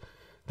isolated.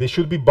 They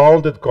should be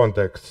bounded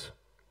contexts.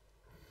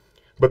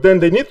 But then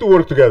they need to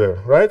work together,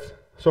 right?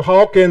 So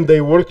how can they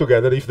work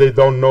together if they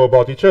don't know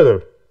about each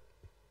other?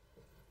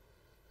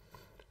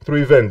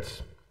 Through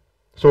events.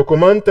 So a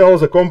command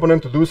tells a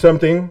component to do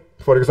something,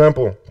 for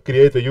example,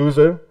 create a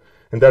user,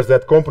 and there's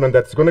that component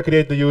that's going to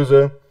create the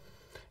user,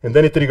 and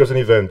then it triggers an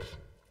event.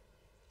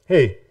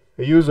 Hey,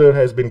 a user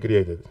has been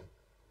created.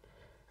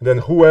 And then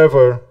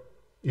whoever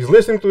is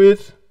listening to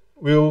it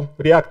will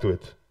react to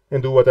it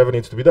and do whatever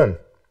needs to be done.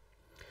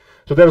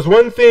 So there's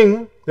one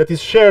thing that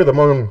is shared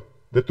among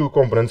the two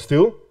components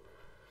still,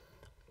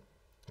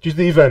 which is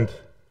the event.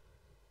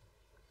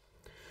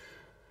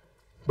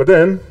 But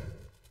then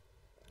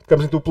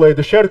comes into play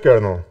the shared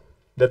kernel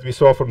that we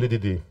saw from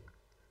DDD.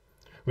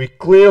 We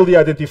clearly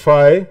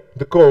identify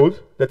the code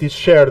that is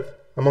shared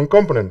among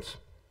components.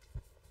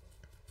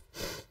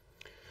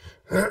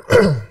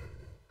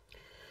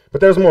 But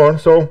there's more.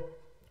 So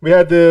we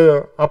had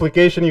the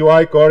application,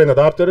 UI, core, and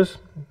adapters.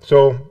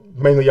 So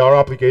mainly our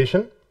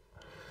application.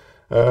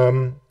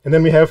 And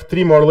then we have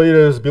 3 more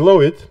layers below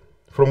it,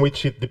 from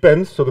which it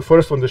depends. So the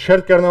first one, the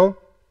shared kernel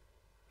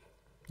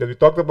that we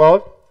talked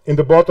about. In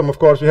the bottom, of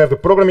course, we have the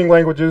programming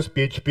languages,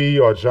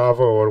 PHP or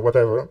Java or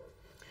whatever.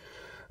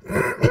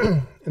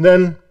 And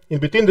then in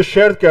between the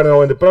shared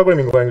kernel and the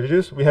programming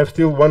languages, we have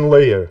still one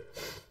layer,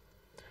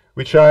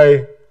 which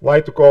I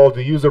like to call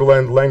the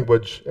userland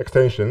language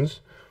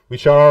extensions,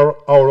 which are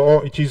our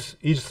own, which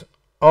is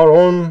our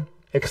own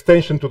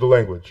extension to the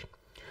language.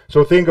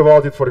 So think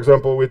about it, for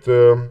example, with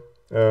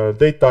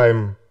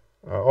datetime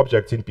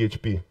objects in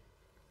PHP.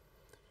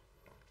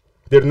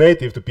 They're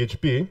native to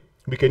PHP.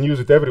 We can use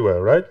it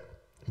everywhere, right?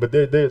 But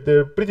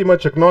they're pretty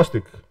much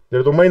agnostic.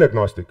 They're domain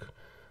agnostic.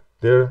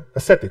 They're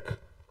ascetic.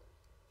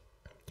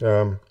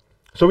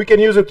 So we can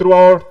use it through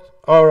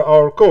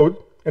our code,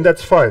 and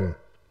that's fine.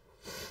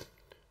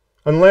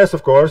 Unless,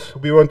 of course,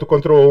 we want to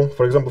control,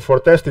 for example, for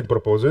testing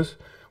purposes,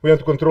 we want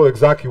to control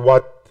exactly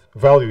what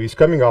value is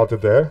coming out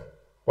of there,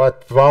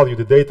 what value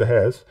the date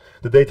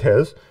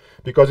has,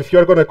 because if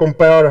you're going to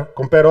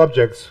compare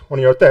objects on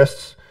your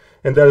tests,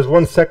 and there is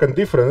 1 second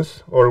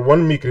difference, or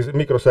 1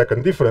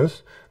 microsecond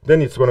difference,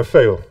 then it's going to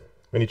fail,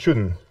 and it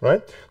shouldn't,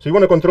 right? So you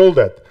want to control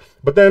that.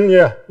 But then,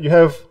 yeah, you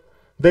have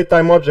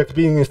datetime objects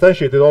being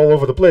instantiated all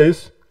over the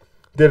place.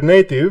 They're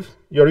native,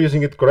 you're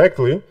using it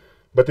correctly,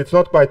 but it's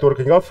not quite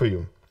working out for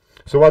you.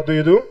 So what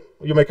do?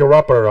 You make a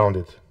wrapper around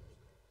it.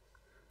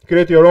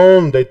 Create your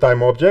own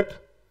datetime object,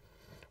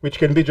 which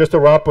can be just a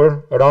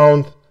wrapper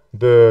around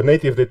the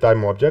native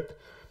datetime object,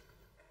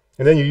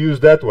 and then you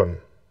use that one.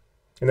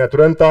 And at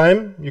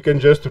runtime, you can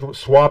just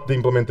swap the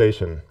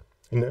implementation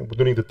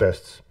during the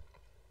tests.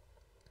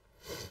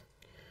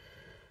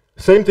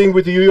 Same thing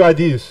with the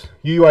UUIDs.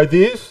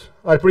 UUIDs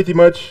are pretty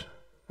much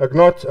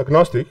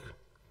agnostic.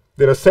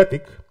 They're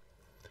ascetic.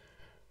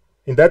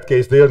 In that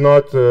case, they are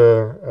not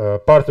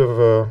part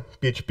of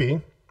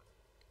PHP.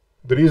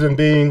 The reason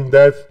being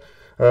that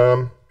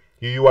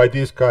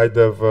UUIDs kind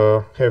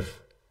of have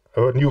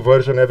a new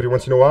version every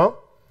once in a while.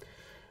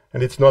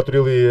 And it's not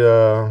really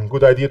a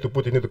good idea to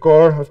put it in the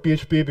core of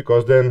PHP,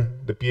 because then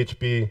the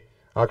PHP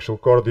actual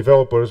core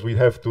developers will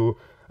have to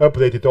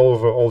update it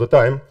all the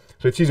time.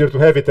 So it's easier to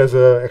have it as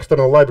an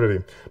external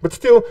library. But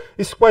still,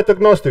 it's quite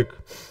agnostic.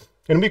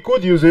 And we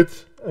could use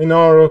it in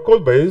our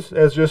code base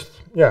as just,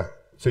 yeah,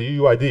 it's a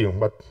UUID,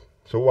 but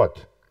so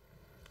what?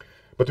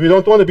 But we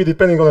don't want to be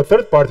depending on a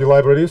third-party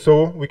library,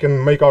 so we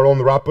can make our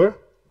own wrapper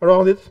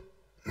around it.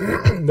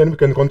 Then we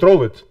can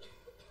control it.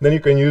 Then you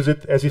can use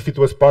it as if it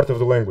was part of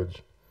the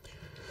language.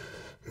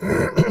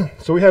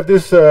 So we have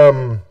these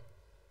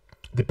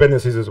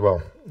dependencies as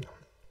well.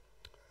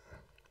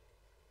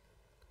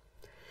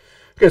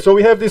 Okay, so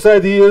we have these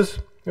ideas,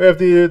 we have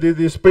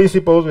these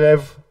principles, we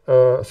have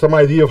some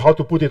idea of how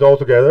to put it all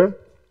together.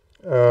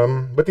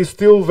 but it's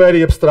still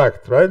very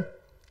abstract, right?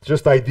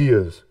 Just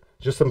ideas,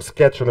 just some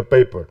sketch on a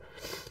paper.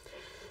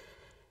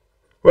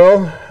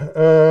 Well,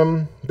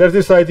 there's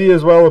this idea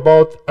as well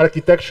about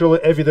architecturally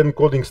evident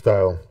coding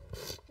style.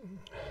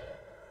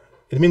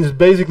 It means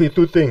basically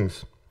two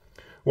things.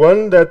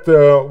 One, that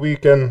we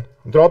can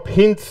drop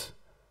hints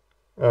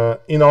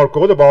in our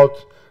code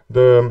about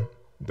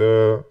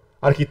the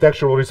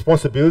architectural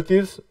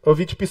responsibilities of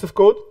each piece of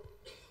code.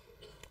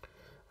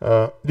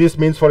 This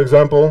means, for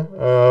example,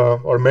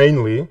 or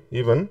mainly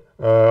even,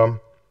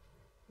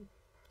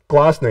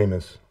 class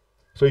names.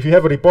 So if you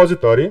have a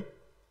repository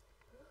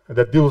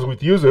that deals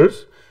with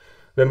users,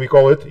 then we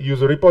call it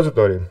user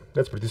repository.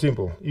 That's pretty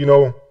simple. You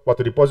know what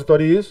a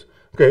repository is.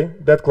 Okay,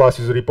 that class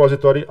is a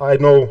repository. I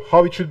know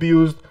how it should be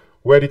used,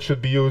 where it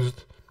should be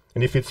used,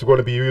 and if it's going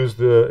to be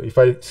used, if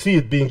I see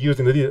it being used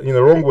in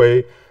the wrong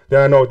way,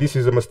 then I know this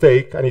is a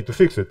mistake, I need to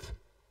fix it.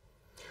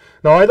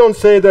 Now, I don't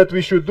say that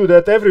we should do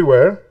that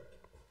everywhere.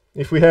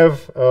 If we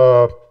have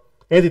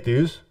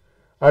entities,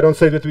 I don't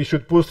say that we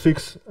should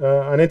postfix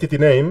an entity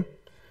name,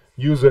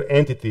 user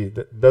entity.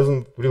 That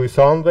doesn't really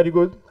sound very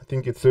good. I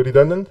think it's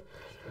redundant.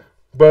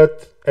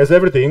 But as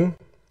everything,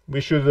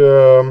 we should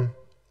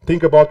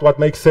think about what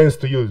makes sense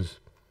to use.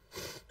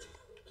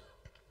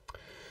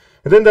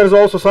 And then there's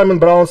also Simon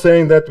Brown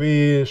saying that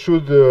we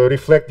should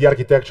reflect the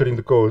architecture in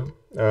the code,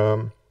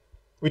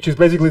 which is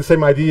basically the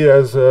same idea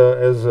as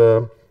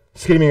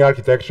scheming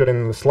architecture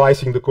and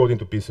slicing the code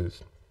into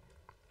pieces.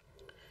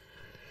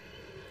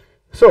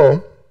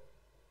 So,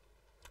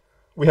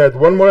 we had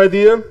one more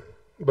idea,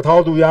 but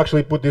how do we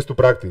actually put this to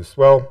practice?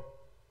 Well,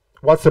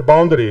 what's a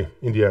boundary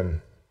in the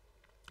end?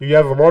 If you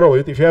have a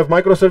monolith, if you have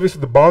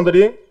microservices, the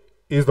boundary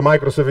is the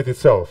microservice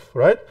itself,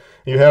 right?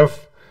 You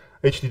have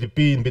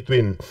HTTP in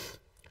between.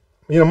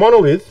 In a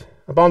monolith,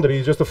 a boundary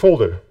is just a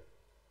folder.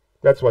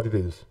 That's what it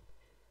is.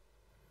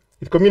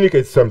 It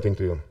communicates something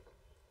to you.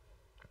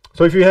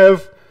 So if you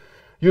have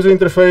user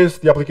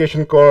interface, the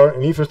application core,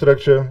 and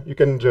infrastructure, you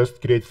can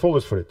just create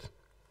folders for it.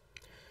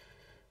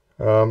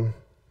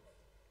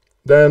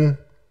 Then,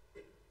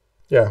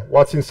 yeah,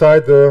 what's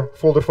inside the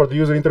folder for the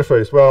user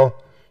interface?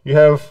 Well, you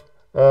have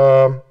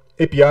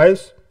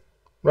APIs,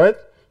 right?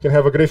 You can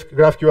have a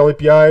GraphQL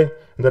API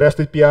and the REST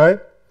API.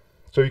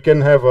 So you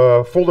can have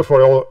a folder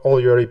for all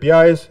your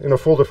APIs and a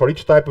folder for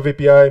each type of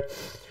API.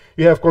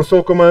 You have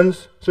console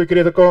commands, so you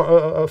create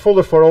a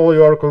folder for all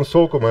your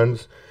console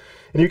commands.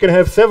 And you can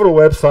have several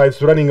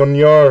websites running on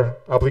your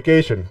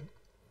application.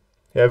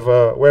 You have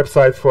a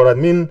website for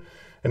admin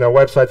and a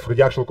website for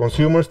the actual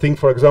consumers. Think,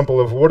 for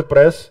example, of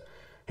WordPress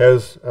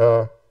has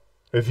a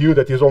view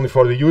that is only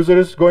for the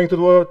users going to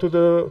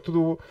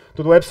the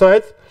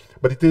website,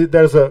 but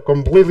there's a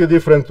completely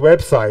different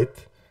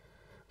website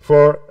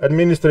for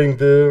administering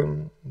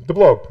the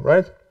blog,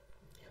 right?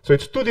 So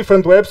it's two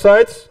different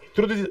websites,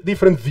 two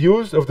different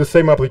views of the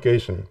same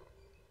application.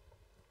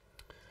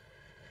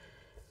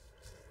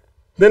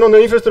 Then on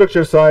the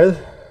infrastructure side,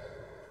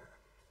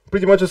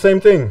 pretty much the same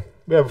thing.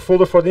 We have a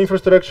folder for the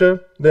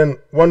infrastructure, then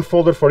one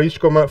folder for each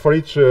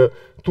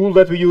tool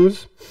that we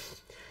use,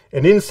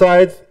 and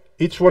inside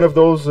each one of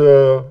those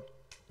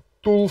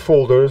tool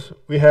folders,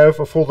 we have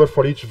a folder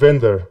for each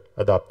vendor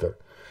adapter.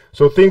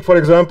 So think, for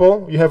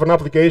example, you have an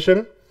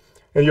application,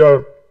 and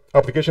your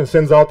application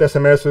sends out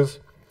SMSs.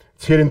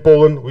 It's here in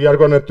Poland. We are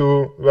going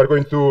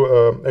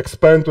to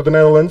expand to the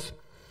Netherlands,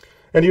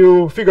 and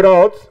you figure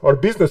out, or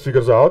business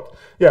figures out,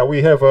 yeah,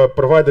 we have a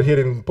provider here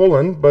in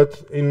Poland,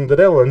 but in the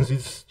Netherlands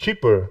it's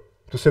cheaper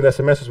to send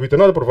SMSs with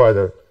another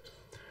provider.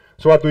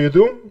 So what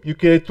do? You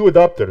create two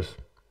adapters,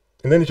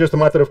 and then it's just a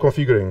matter of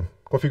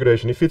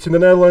configuration. If it's in the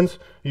Netherlands,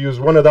 you use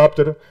one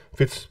adapter.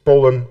 If it's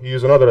Poland, you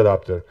use another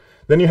adapter.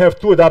 Then you have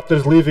two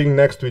adapters living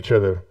next to each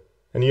other,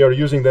 and you are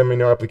using them in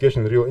your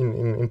application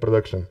in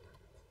production.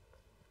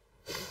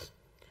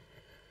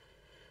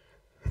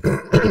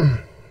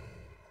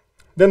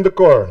 Then the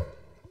core.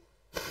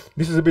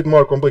 This is a bit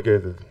more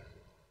complicated.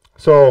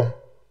 So,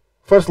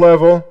 first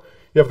level,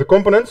 you have the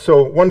components,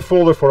 so one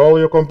folder for all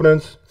your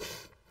components.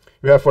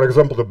 You have, for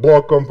example, the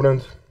blog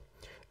component.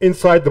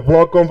 Inside the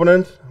blog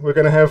component, we're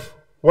going to have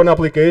one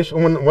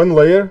application, one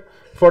layer,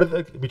 for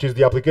it, which is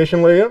the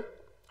application layer,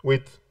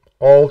 with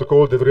all the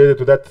code related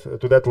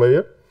to that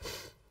layer.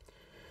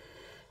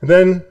 And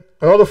then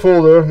another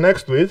folder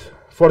next to it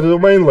for the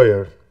domain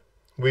layer,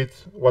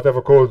 with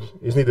whatever code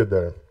is needed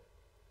there.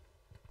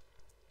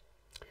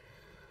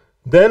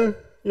 Then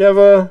you have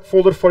a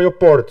folder for your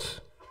ports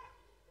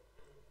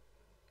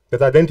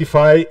that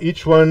identify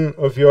each one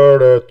of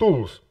your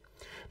tools.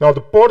 Now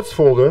the ports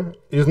folder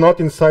is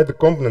not inside the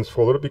components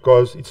folder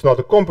because it's not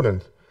a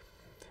component.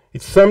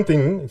 It's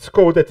something, it's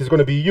code that is going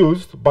to be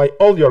used by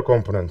all your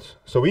components.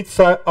 So it's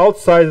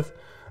outside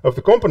of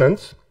the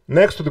components,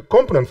 next to the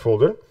component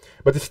folder,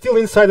 but it's still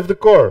inside of the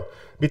core,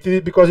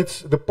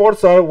 because the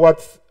ports are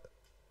what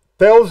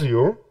tells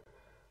you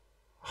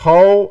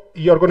how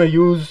you're going to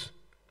use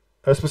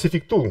a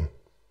specific tool.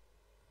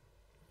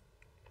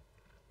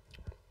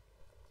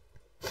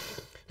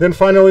 Then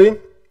finally,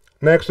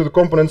 next to the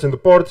components and the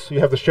ports, you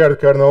have the shared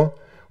kernel,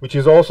 which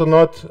is also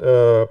not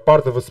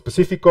part of a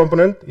specific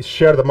component, is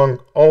shared among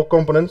all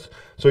components.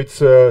 So it's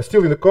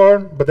still in the core,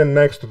 but then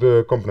next to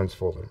the components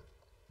folder.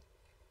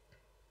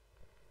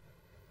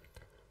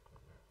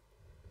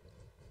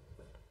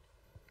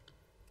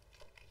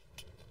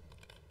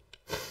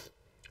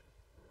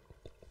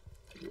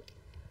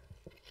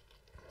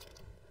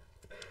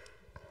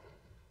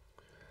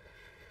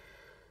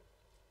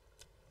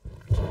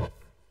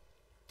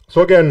 So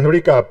again,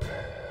 recap.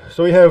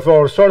 So we have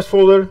our source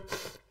folder.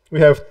 We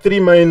have three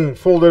main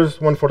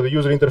folders, one for the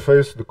user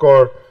interface, the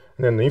core,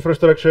 and then the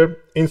infrastructure.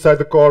 Inside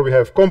the core, we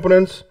have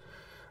components,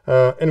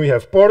 and we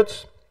have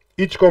ports.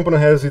 Each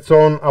component has its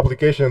own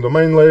application and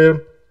domain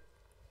layer.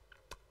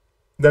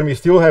 Then we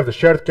still have the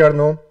shared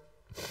kernel,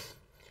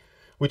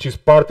 which is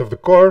part of the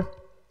core.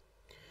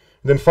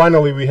 Then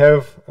finally, we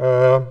have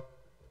the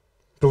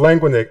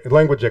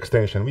language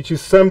extension, which is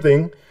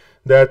something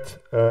that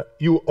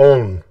you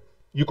own.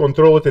 You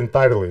control it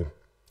entirely.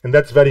 And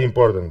that's very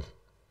important,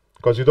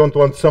 because you don't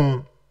want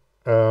some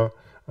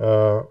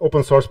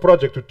open source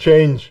project to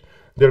change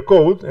their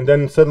code and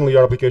then suddenly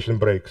your application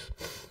breaks.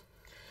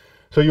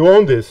 So you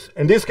own this.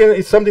 And this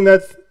is something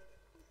that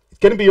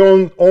can be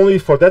owned only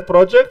for that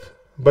project,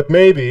 but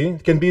maybe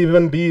it can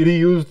even be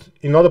reused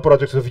in other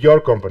projects of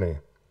your company.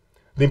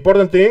 The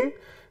important thing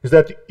is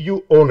that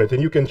you own it,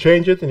 and you can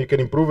change it, and you can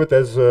improve it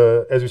as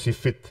you see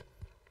fit.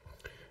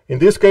 In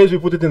this case, we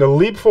put it in a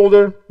lib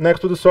folder next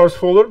to the source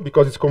folder,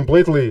 because it's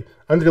completely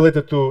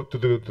unrelated to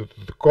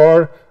the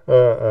core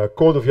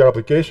code of your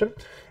application.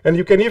 And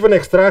you can even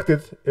extract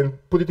it and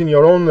put it in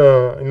your own,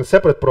 in a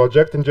separate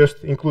project, and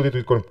just include it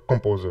with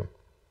Composer.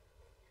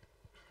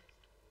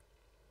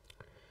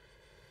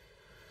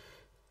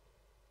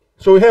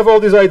 So we have all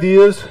these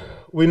ideas.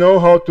 We know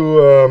how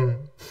to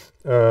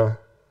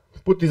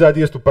put these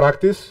ideas to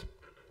practice,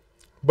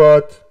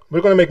 but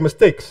we're going to make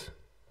mistakes.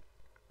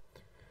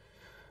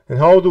 And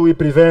how do we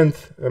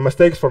prevent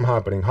mistakes from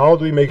happening? How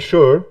do we make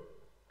sure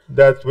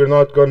that we're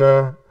not going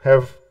to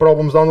have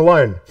problems down the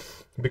line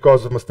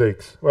because of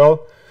mistakes?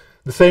 Well,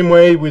 the same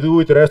way we do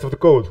with the rest of the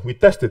code. We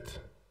test it.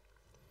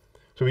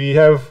 So we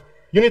have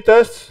unit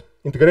tests,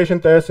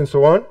 integration tests, and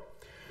so on.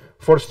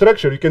 For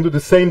structure, you can do the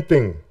same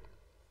thing.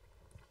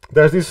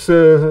 There's this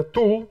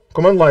tool,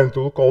 command line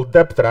tool, called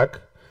DepTrack.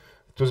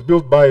 It was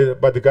built by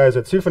the guys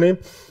at Symfony,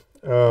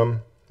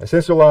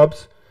 Essential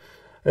Labs.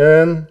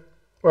 And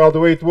well, the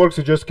way it works,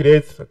 you just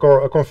create a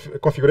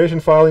configuration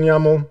file in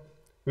YAML.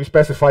 We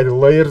specify the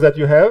layers that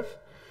you have,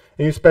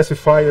 and you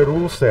specify a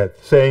rule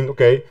set saying,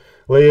 okay,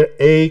 layer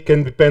A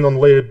can depend on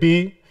layer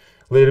B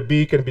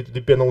can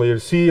depend on layer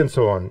C, and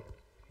so on.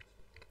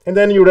 And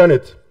then you run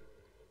it.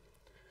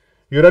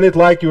 You run it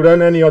like you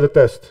run any other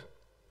test,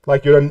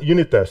 like you run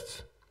unit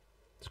tests.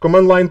 It's a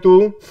command line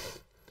tool.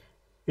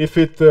 If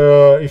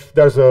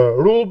there's a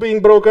rule being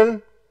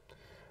broken,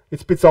 it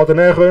spits out an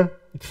error,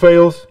 it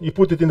fails, you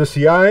put it in the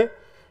CI,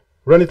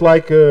 run it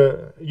like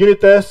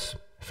unit tests,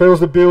 fails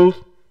the build,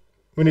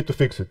 we need to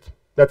fix it.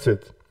 That's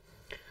it.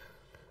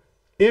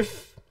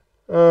 If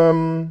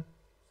the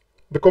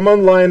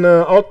command line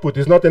output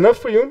is not enough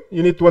for you,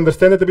 you need to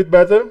understand it a bit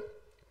better.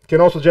 It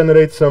can also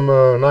generate some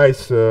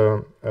nice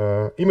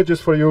images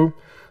for you.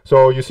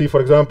 So you see,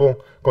 for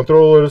example,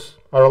 controllers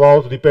are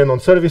allowed to depend on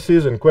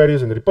services and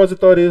queries and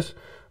repositories.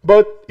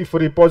 But if a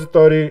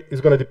repository is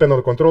going to depend on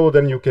the controller,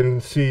 then you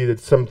can see that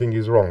something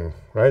is wrong,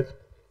 right?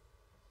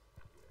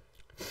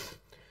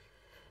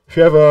 If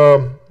you have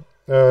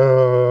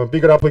a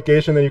bigger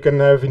application, then you can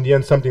have, in the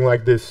end, something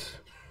like this.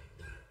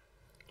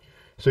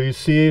 So you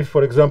see,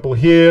 for example,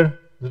 here,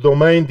 the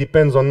domain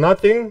depends on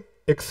nothing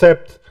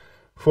except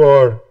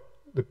for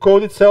the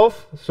code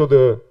itself. So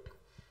the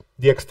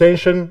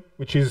extension,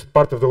 which is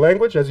part of the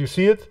language, as you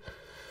see it.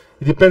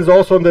 It depends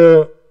also on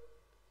the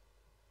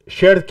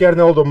shared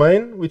kernel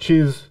domain, which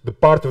is the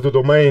part of the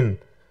domain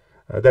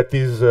that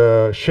is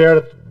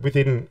shared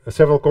within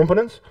several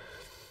components.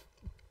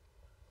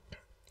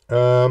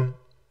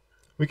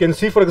 We can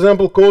see, for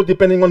example, code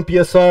depending on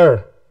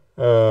PSR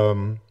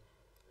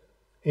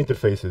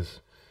interfaces.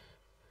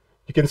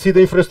 You can see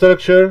the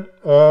infrastructure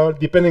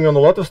depending on a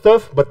lot of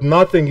stuff, but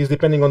nothing is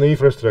depending on the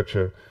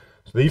infrastructure.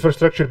 So the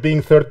infrastructure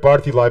being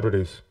third-party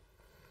libraries.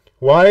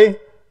 Why?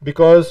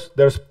 Because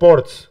there's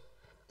ports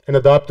and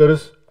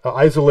adapters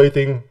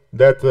isolating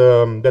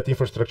that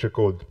infrastructure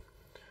code.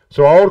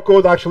 So our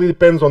code actually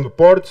depends on the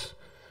ports,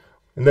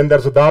 and then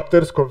there's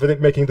adapters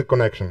making the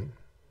connection.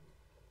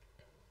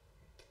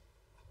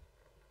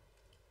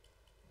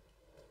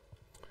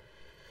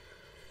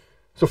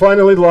 So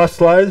finally, the last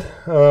slide.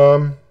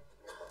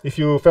 If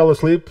you fell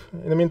asleep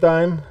in the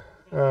meantime,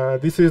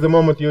 this is the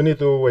moment you need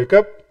to wake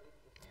up.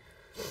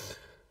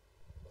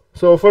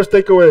 So first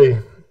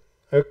takeaway,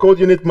 a code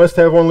unit must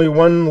have only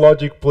one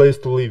logic place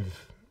to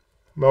live.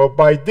 Now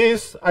by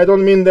this, I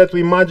don't mean that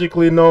we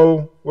magically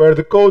know where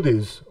the code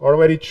is or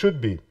where it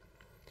should be.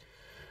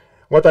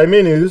 What I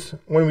mean is,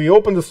 when we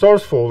open the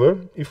source folder,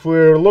 if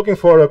we're looking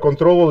for a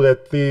controller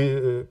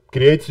that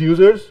creates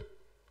users,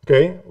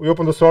 okay, we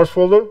open the source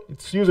folder,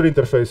 it's user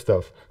interface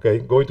stuff. Okay,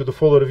 go into the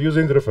folder of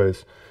user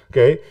interface.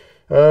 Okay,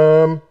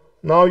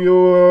 Now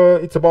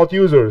it's about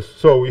users.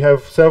 So we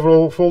have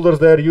several folders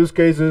there, use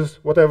cases,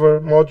 whatever,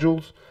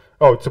 modules.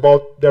 Oh,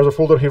 there's a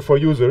folder here for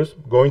users,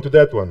 go into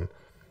that one,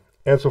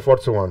 and so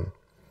forth, so on.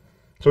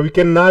 So we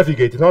can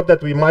navigate. It's not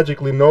that we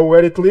magically know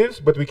where it lives,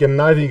 but we can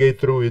navigate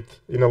through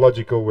it in a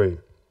logical way.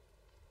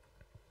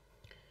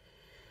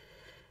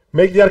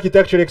 Make the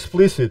architecture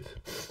explicit.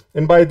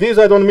 And by this,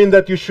 I don't mean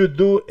that you should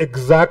do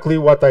exactly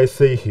what I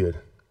say here.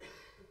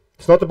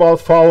 It's not about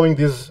following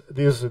this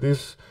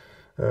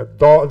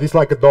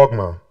like a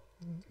dogma.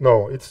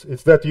 No,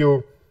 it's that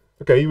you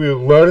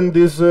learn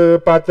these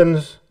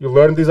patterns, you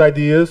learn these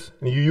ideas,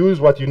 and you use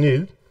what you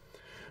need.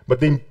 But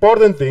the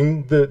important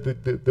thing,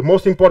 the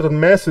most important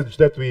message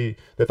that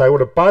I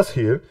want to pass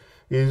here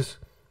is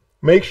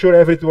make sure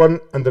everyone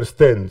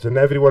understands and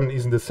everyone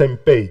is on the same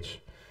page.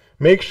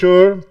 Make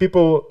sure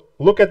people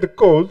look at the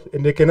code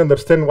and they can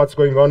understand what's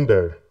going on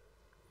there,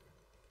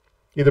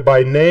 either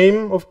by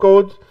name of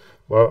code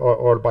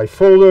or by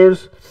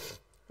folders.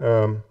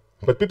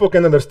 But people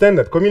can understand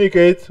that.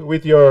 Communicate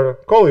with your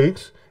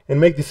colleagues and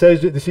make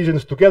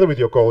decisions together with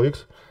your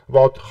colleagues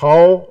about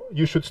how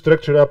you should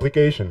structure the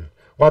application,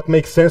 what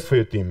makes sense for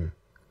your team.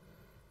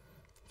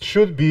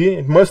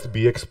 It must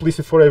be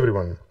explicit for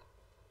everyone.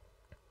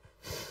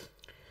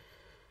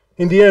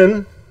 In the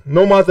end,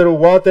 no matter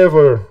what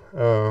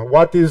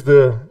is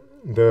the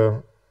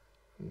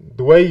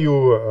way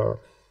you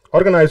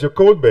organize your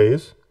code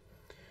base,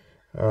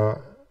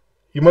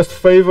 you must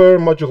favor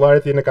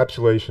modularity and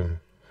encapsulation.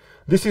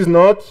 This is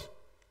not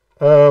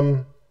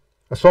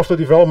a software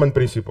development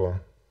principle.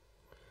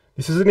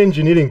 This is an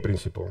engineering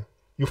principle.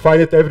 You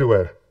find it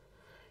everywhere.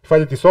 You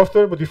find it in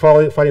software, but you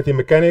find it in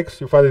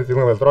mechanics, you find it in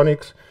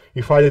electronics,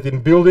 you find it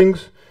in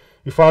buildings,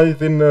 you find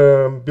it in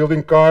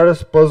building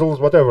cars, puzzles,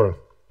 whatever.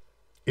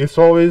 It's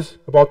always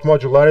about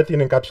modularity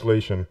and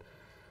encapsulation.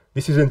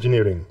 This is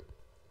engineering.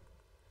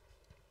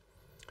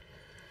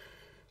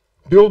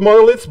 Build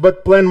monoliths,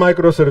 but plan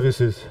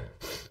microservices.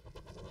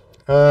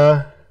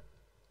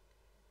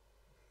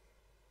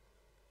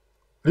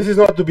 This is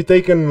not to be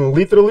taken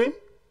literally.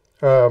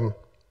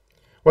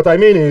 What I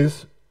mean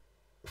is,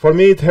 for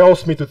me, it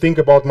helps me to think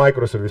about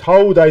microservices.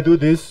 How would I do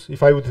this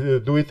if I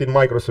would do it in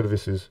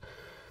microservices?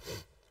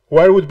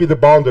 Where would be the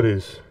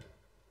boundaries?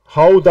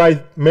 How would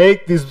I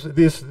make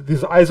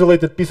these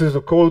isolated pieces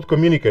of code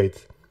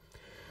communicate?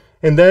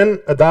 And then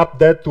adapt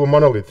that to a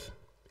monolith.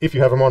 If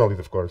you have a monolith,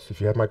 of course. If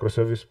you have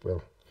microservice,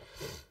 well.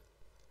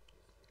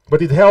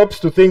 But it helps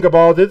to think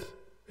about it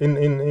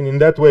in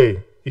that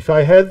way. If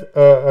I had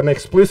an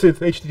explicit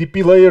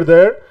HTTP layer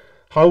there,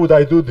 how would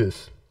I do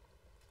this?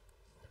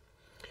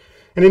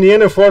 And in the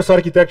end, enforce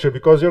architecture,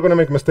 because you're going to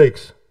make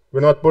mistakes. We're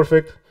not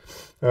perfect.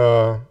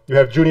 You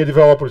have junior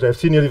developers, you have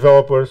senior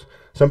developers.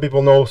 Some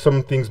people know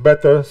some things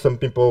better, some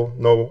people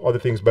know other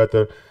things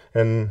better.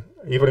 And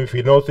even if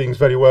we know things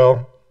very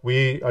well,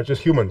 we are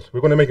just humans.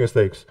 We're going to make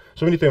mistakes.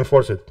 So we need to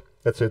enforce it.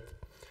 That's it.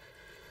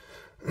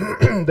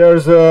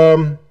 There's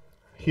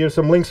here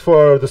some links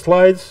for the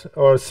slides,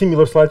 or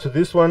similar slides to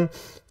this one.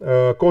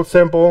 Code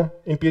sample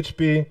in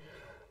PHP.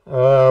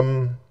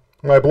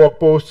 My blog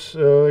posts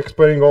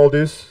explaining all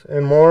this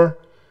and more.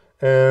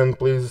 And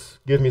please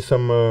give me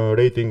some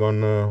rating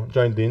on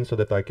Giant Bean so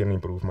that I can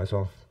improve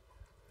myself.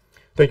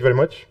 Thank you very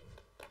much.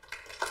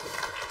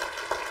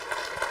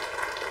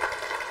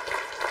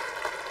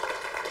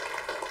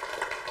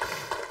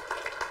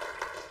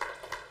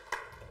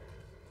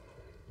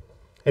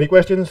 Any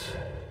questions?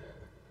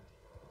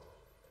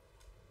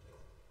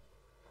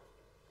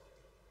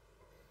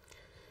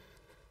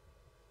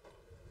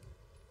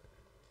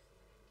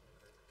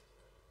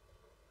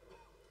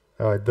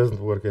 It doesn't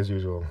work as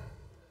usual.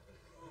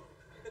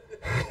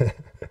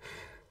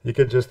 You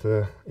can just,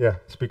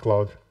 speak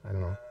loud. I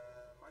don't know.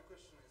 My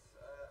question is,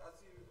 as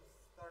you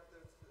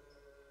started,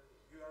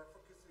 you are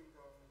focusing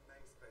on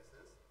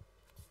namespaces,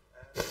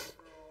 and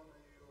later on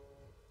you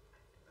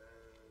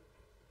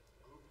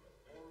group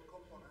all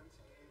components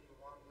in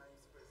one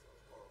namespace of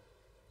core.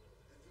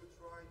 Did you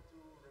try to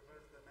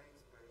reverse the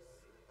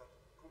namespace, that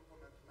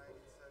component name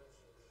itself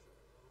should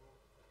group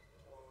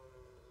or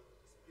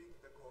split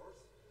the cores?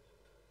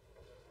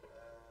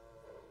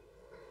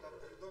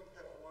 That you don't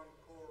have one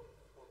core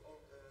for all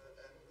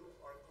and group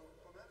our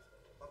components,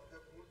 but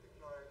have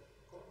multiply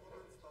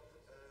components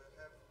that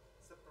have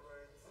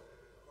separate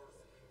cores.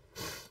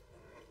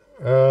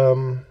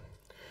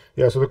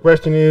 Yeah, so the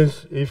question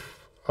is,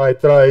 if I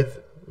tried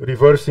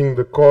reversing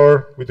the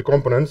core with the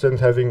components and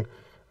having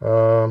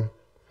the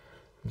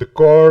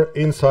core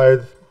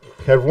inside,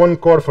 have one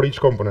core for each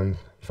component.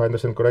 If I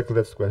understand correctly,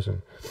 that's the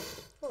question.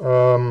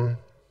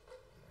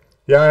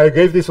 Yeah, I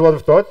gave this a lot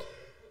of thought.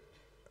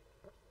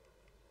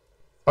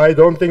 I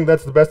don't think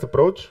that's the best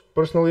approach,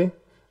 personally.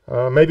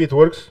 Maybe it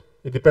works.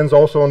 It depends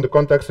also on the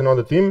context and on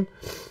the team.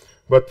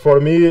 But for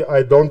me,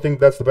 I don't think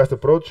that's the best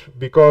approach,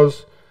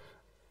 because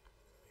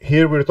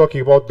here we're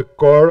talking about the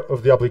core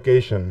of the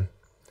application.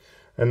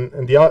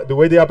 And the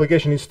way the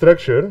application is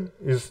structured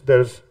is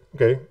the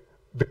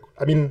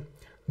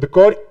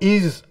core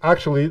is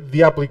actually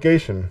the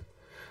application.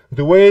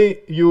 The way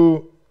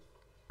you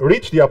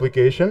reach the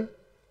application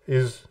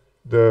is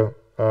the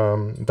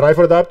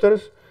driver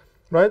adapters,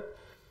 right?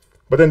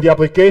 But then the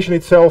application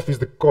itself is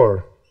the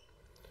core.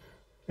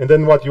 And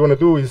then what you want to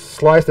do is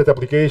slice that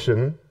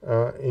application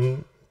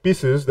in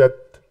pieces that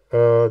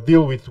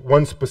deal with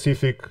one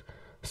specific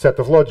set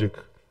of logic.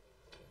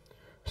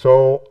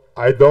 So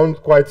I don't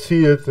quite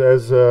see it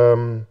as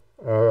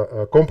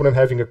a component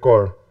having a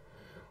core,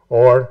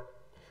 or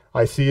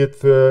I see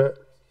it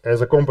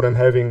as a component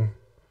having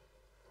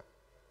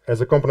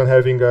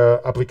a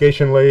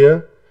application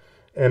layer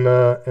and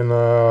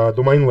a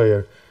domain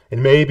layer.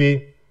 And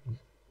maybe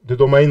the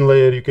domain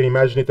layer, you can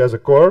imagine it as a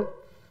core,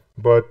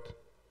 but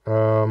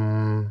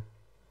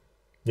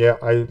yeah,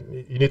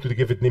 you need to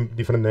give it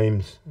different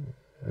names,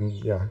 and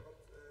yeah.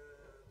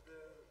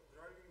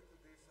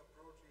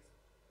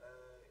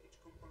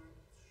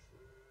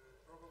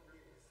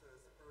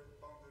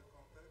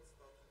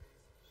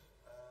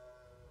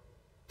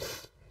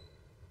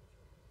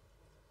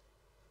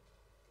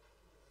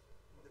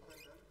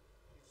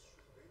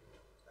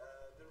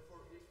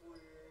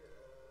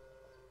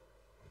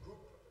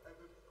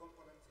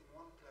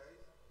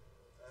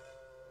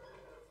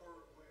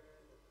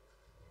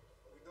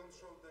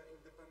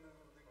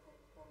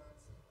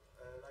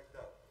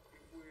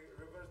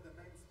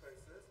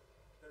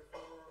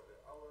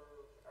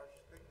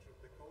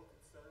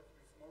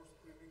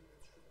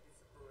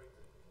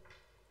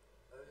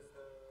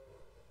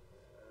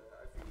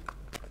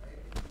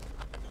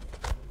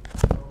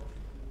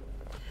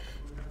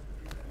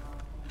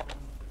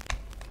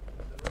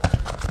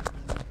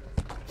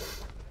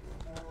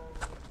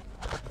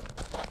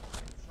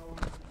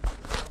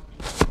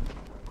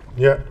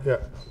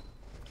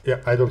 Yeah,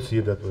 I don't see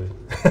it that way.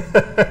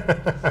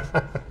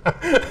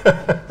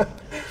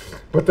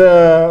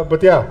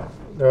 But yeah,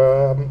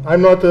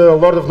 I'm not a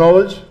lord of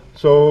knowledge,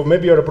 so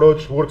maybe your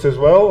approach works as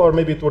well, or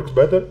maybe it works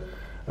better.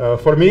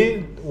 For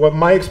me,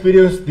 my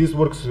experience, this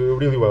works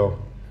really well.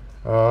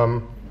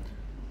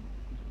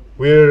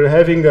 We're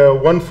having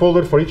one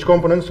folder for each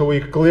component, so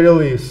we're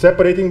clearly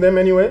separating them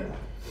anyway.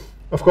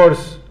 Of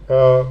course,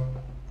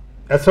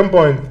 at some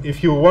point,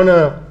 if you want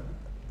to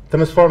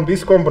transform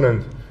this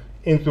component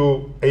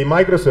into a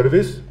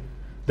microservice,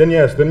 then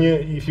yes,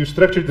 if you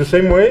structure it the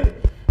same way,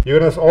 you're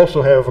going to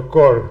also have a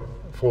core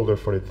folder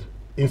for it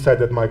inside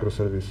that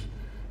microservice.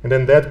 And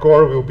then that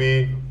core will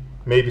be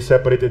maybe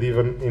separated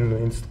even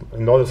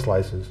in other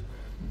slices.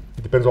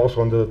 It depends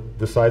also on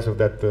the size of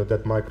that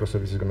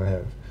microservice is going to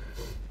have.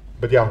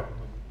 But yeah,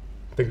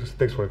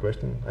 thanks for the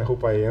question. I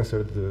hope I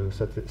answered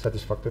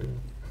satisfactorily.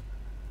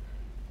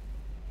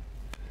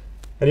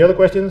 Any other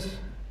questions?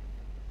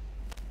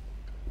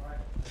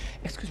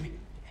 Excuse me.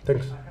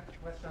 Thanks. I have a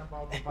question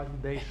about the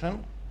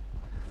validation.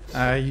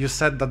 You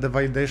said that the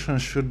validation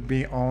should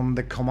be on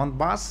the command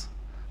bus,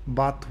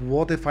 but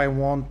what if I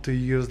want to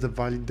use the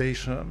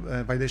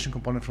validation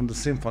component from the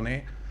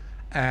Symfony,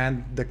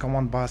 and the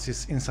command bus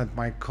is inside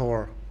my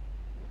core?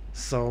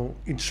 So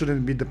it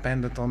shouldn't be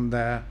dependent on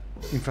the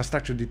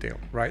infrastructure detail,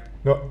 right?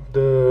 No,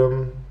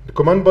 the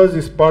command bus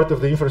is part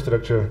of the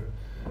infrastructure,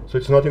 so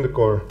it's not in the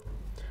core.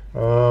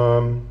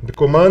 The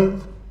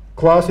command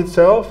class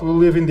itself will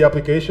live in the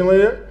application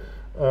layer,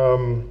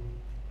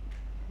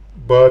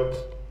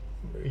 but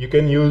you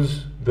can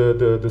use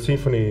the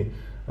Symfony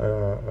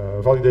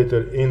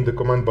validator in the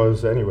command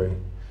bus anyway.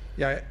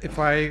 Yeah, if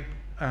I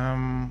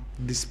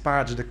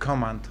dispatch the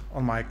command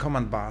on my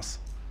command bus,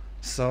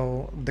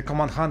 so the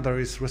command handler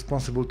is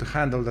responsible to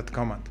handle that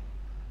command.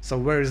 So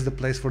where is the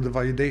place for the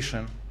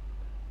validation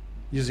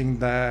using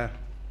the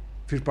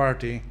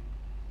third-party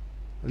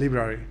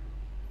library?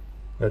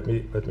 Let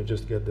me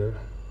just get there.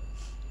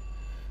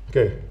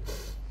 Okay,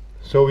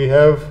 so we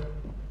have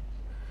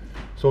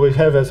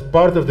as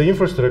part of the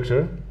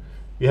infrastructure,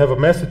 we have a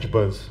message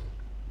bus,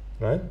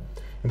 right?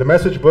 And the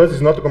message bus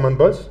is not a command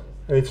bus,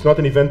 and it's not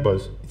an event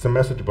bus. It's a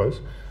message bus.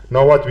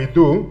 Now what we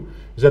do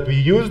is that we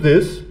use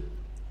this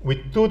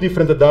with two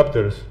different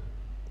adapters.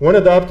 One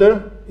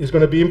adapter is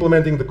going to be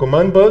implementing the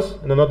command bus,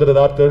 and another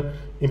adapter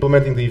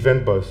implementing the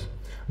event bus.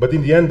 But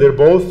in the end, they're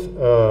both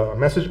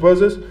message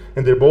buses,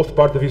 and they're both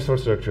part of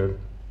infrastructure.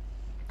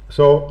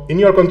 So in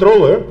your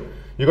controller,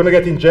 you're going to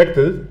get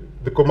injected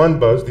the command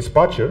bus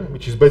dispatcher,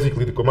 which is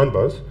basically the command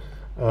bus.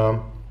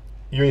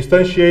 You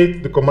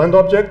instantiate the command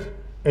object,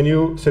 and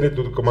you send it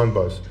to the command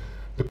bus.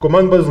 The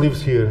command bus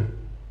lives here.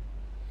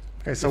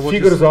 Okay, so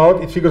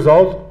it figures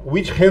out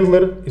which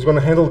handler is going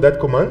to handle that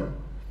command,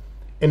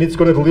 and it's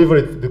going to deliver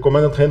it. The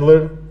command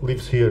handler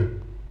lives here.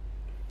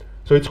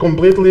 So it's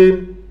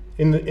completely,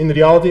 in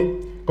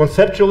reality,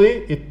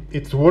 conceptually,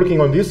 it's working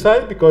on this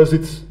side because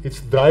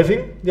it's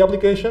driving the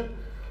application,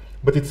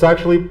 but it's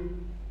actually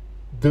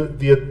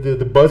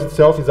the bus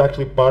itself is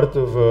actually part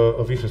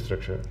of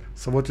infrastructure.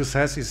 So what you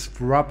says is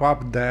wrap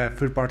up the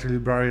third-party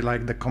library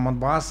like the command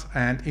bus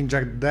and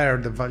inject there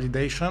the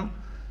validation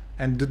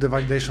and do the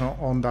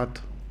validation on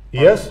that.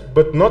 Yes,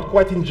 but not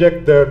quite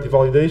inject there the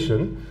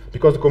validation,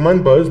 because the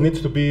command bus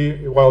needs to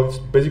be, well, it's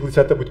basically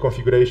set up with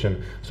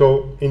configuration.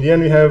 So in the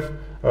end, we have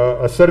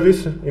a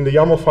service in the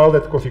YAML file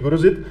that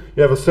configures it.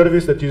 You have a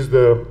service that is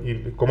the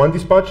command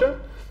dispatcher,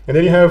 and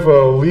then you have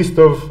a list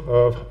of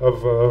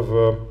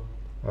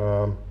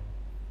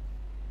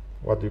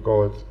what do you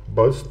call it,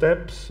 buzz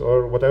steps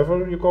or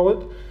whatever you call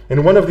it.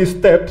 And one of these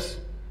steps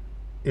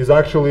is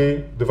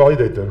actually the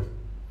validator.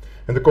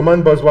 And the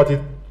command buzz, what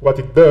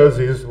it does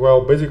is,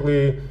 well,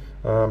 basically,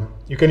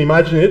 you can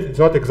imagine it. It's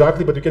not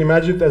exactly, but you can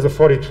imagine it as a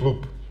for each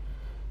loop.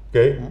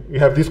 Okay, you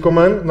have this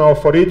command. Now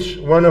for each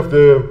one of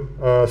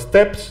the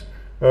steps,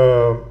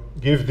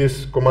 give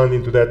this command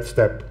into that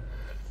step.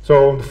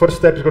 So the first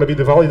step is going to be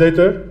the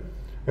validator,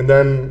 and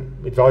then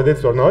it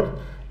validates or not.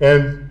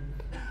 And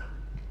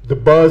the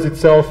buzz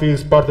itself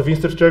is part of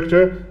instance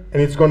structure,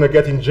 and it's going to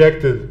get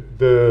injected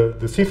the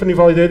Symfony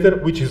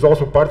validator, which is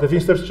also part of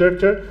instance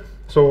structure.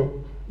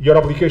 So your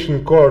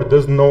application core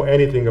doesn't know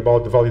anything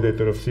about the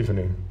validator of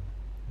Symfony.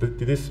 Did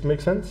this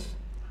make sense?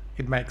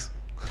 It makes.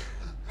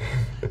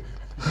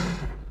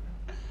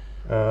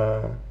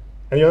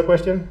 Any other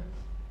question?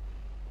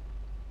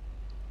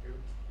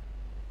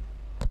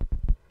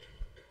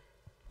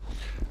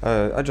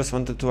 I just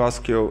wanted to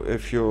ask you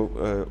if you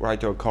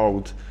write your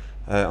code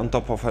on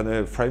top of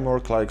any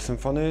framework like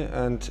Symfony,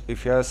 and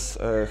if yes,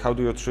 how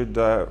do you treat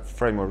the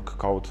framework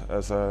code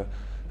as a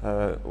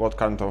what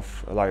kind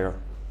of layer?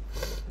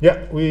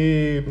 Yeah,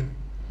 we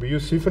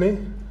use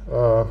Symfony.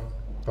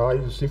 I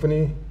use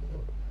Symfony.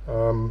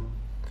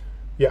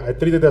 Yeah, I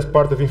treat it as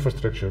part of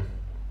infrastructure,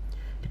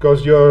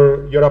 because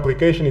your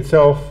application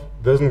itself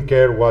doesn't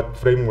care what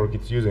framework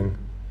it's using.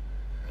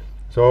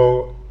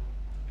 So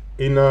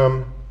in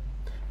an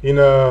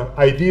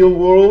ideal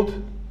world,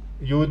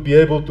 you would be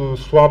able to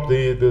swap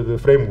the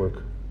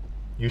framework.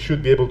 You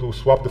should be able to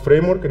swap the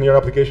framework, and your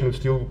application would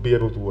still be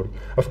able to work.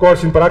 Of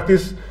course, in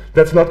practice,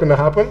 that's not going to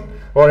happen,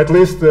 or at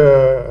least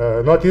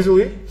not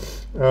easily.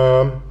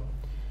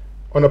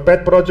 On a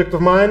pet project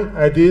of mine,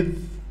 I did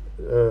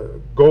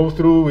go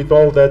through with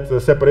all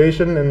that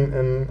separation,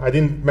 and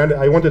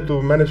I wanted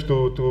to manage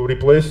to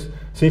replace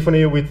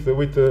Symfony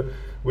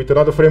with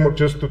another framework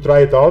just to try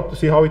it out, to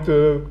see how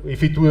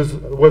if it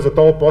was at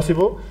all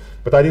possible.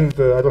 But I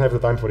don't have the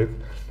time for it.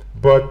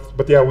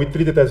 But yeah, we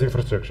treat it as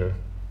infrastructure.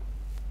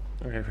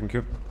 Okay, thank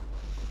you.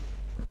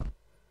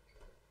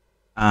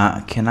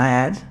 Can I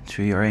add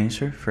to your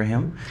answer for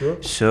him?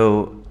 Sure.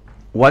 So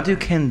what you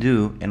can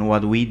do, and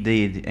what we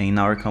did in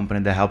our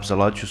company that helps a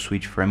lot to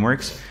switch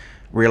frameworks,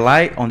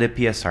 rely on the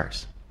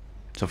PSRs.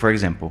 So for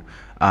example,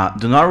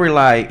 do not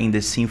rely in the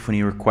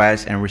Symfony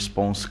request and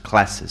response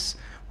classes.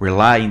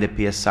 Rely in the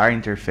PSR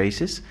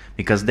interfaces,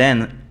 because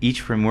then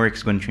each framework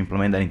is going to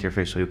implement that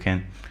interface, so you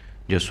can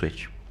just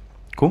switch.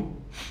 Cool?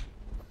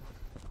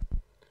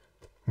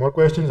 More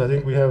questions? I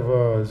think we have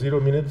 0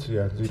 minutes.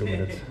 Yeah, 0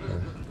 minutes.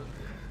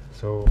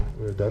 So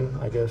we're done,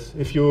 I guess.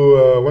 If you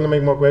want to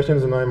make more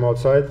questions and I'm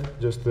outside,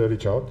 just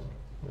reach out.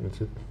 And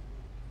that's it.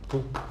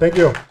 Cool. Thank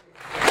you.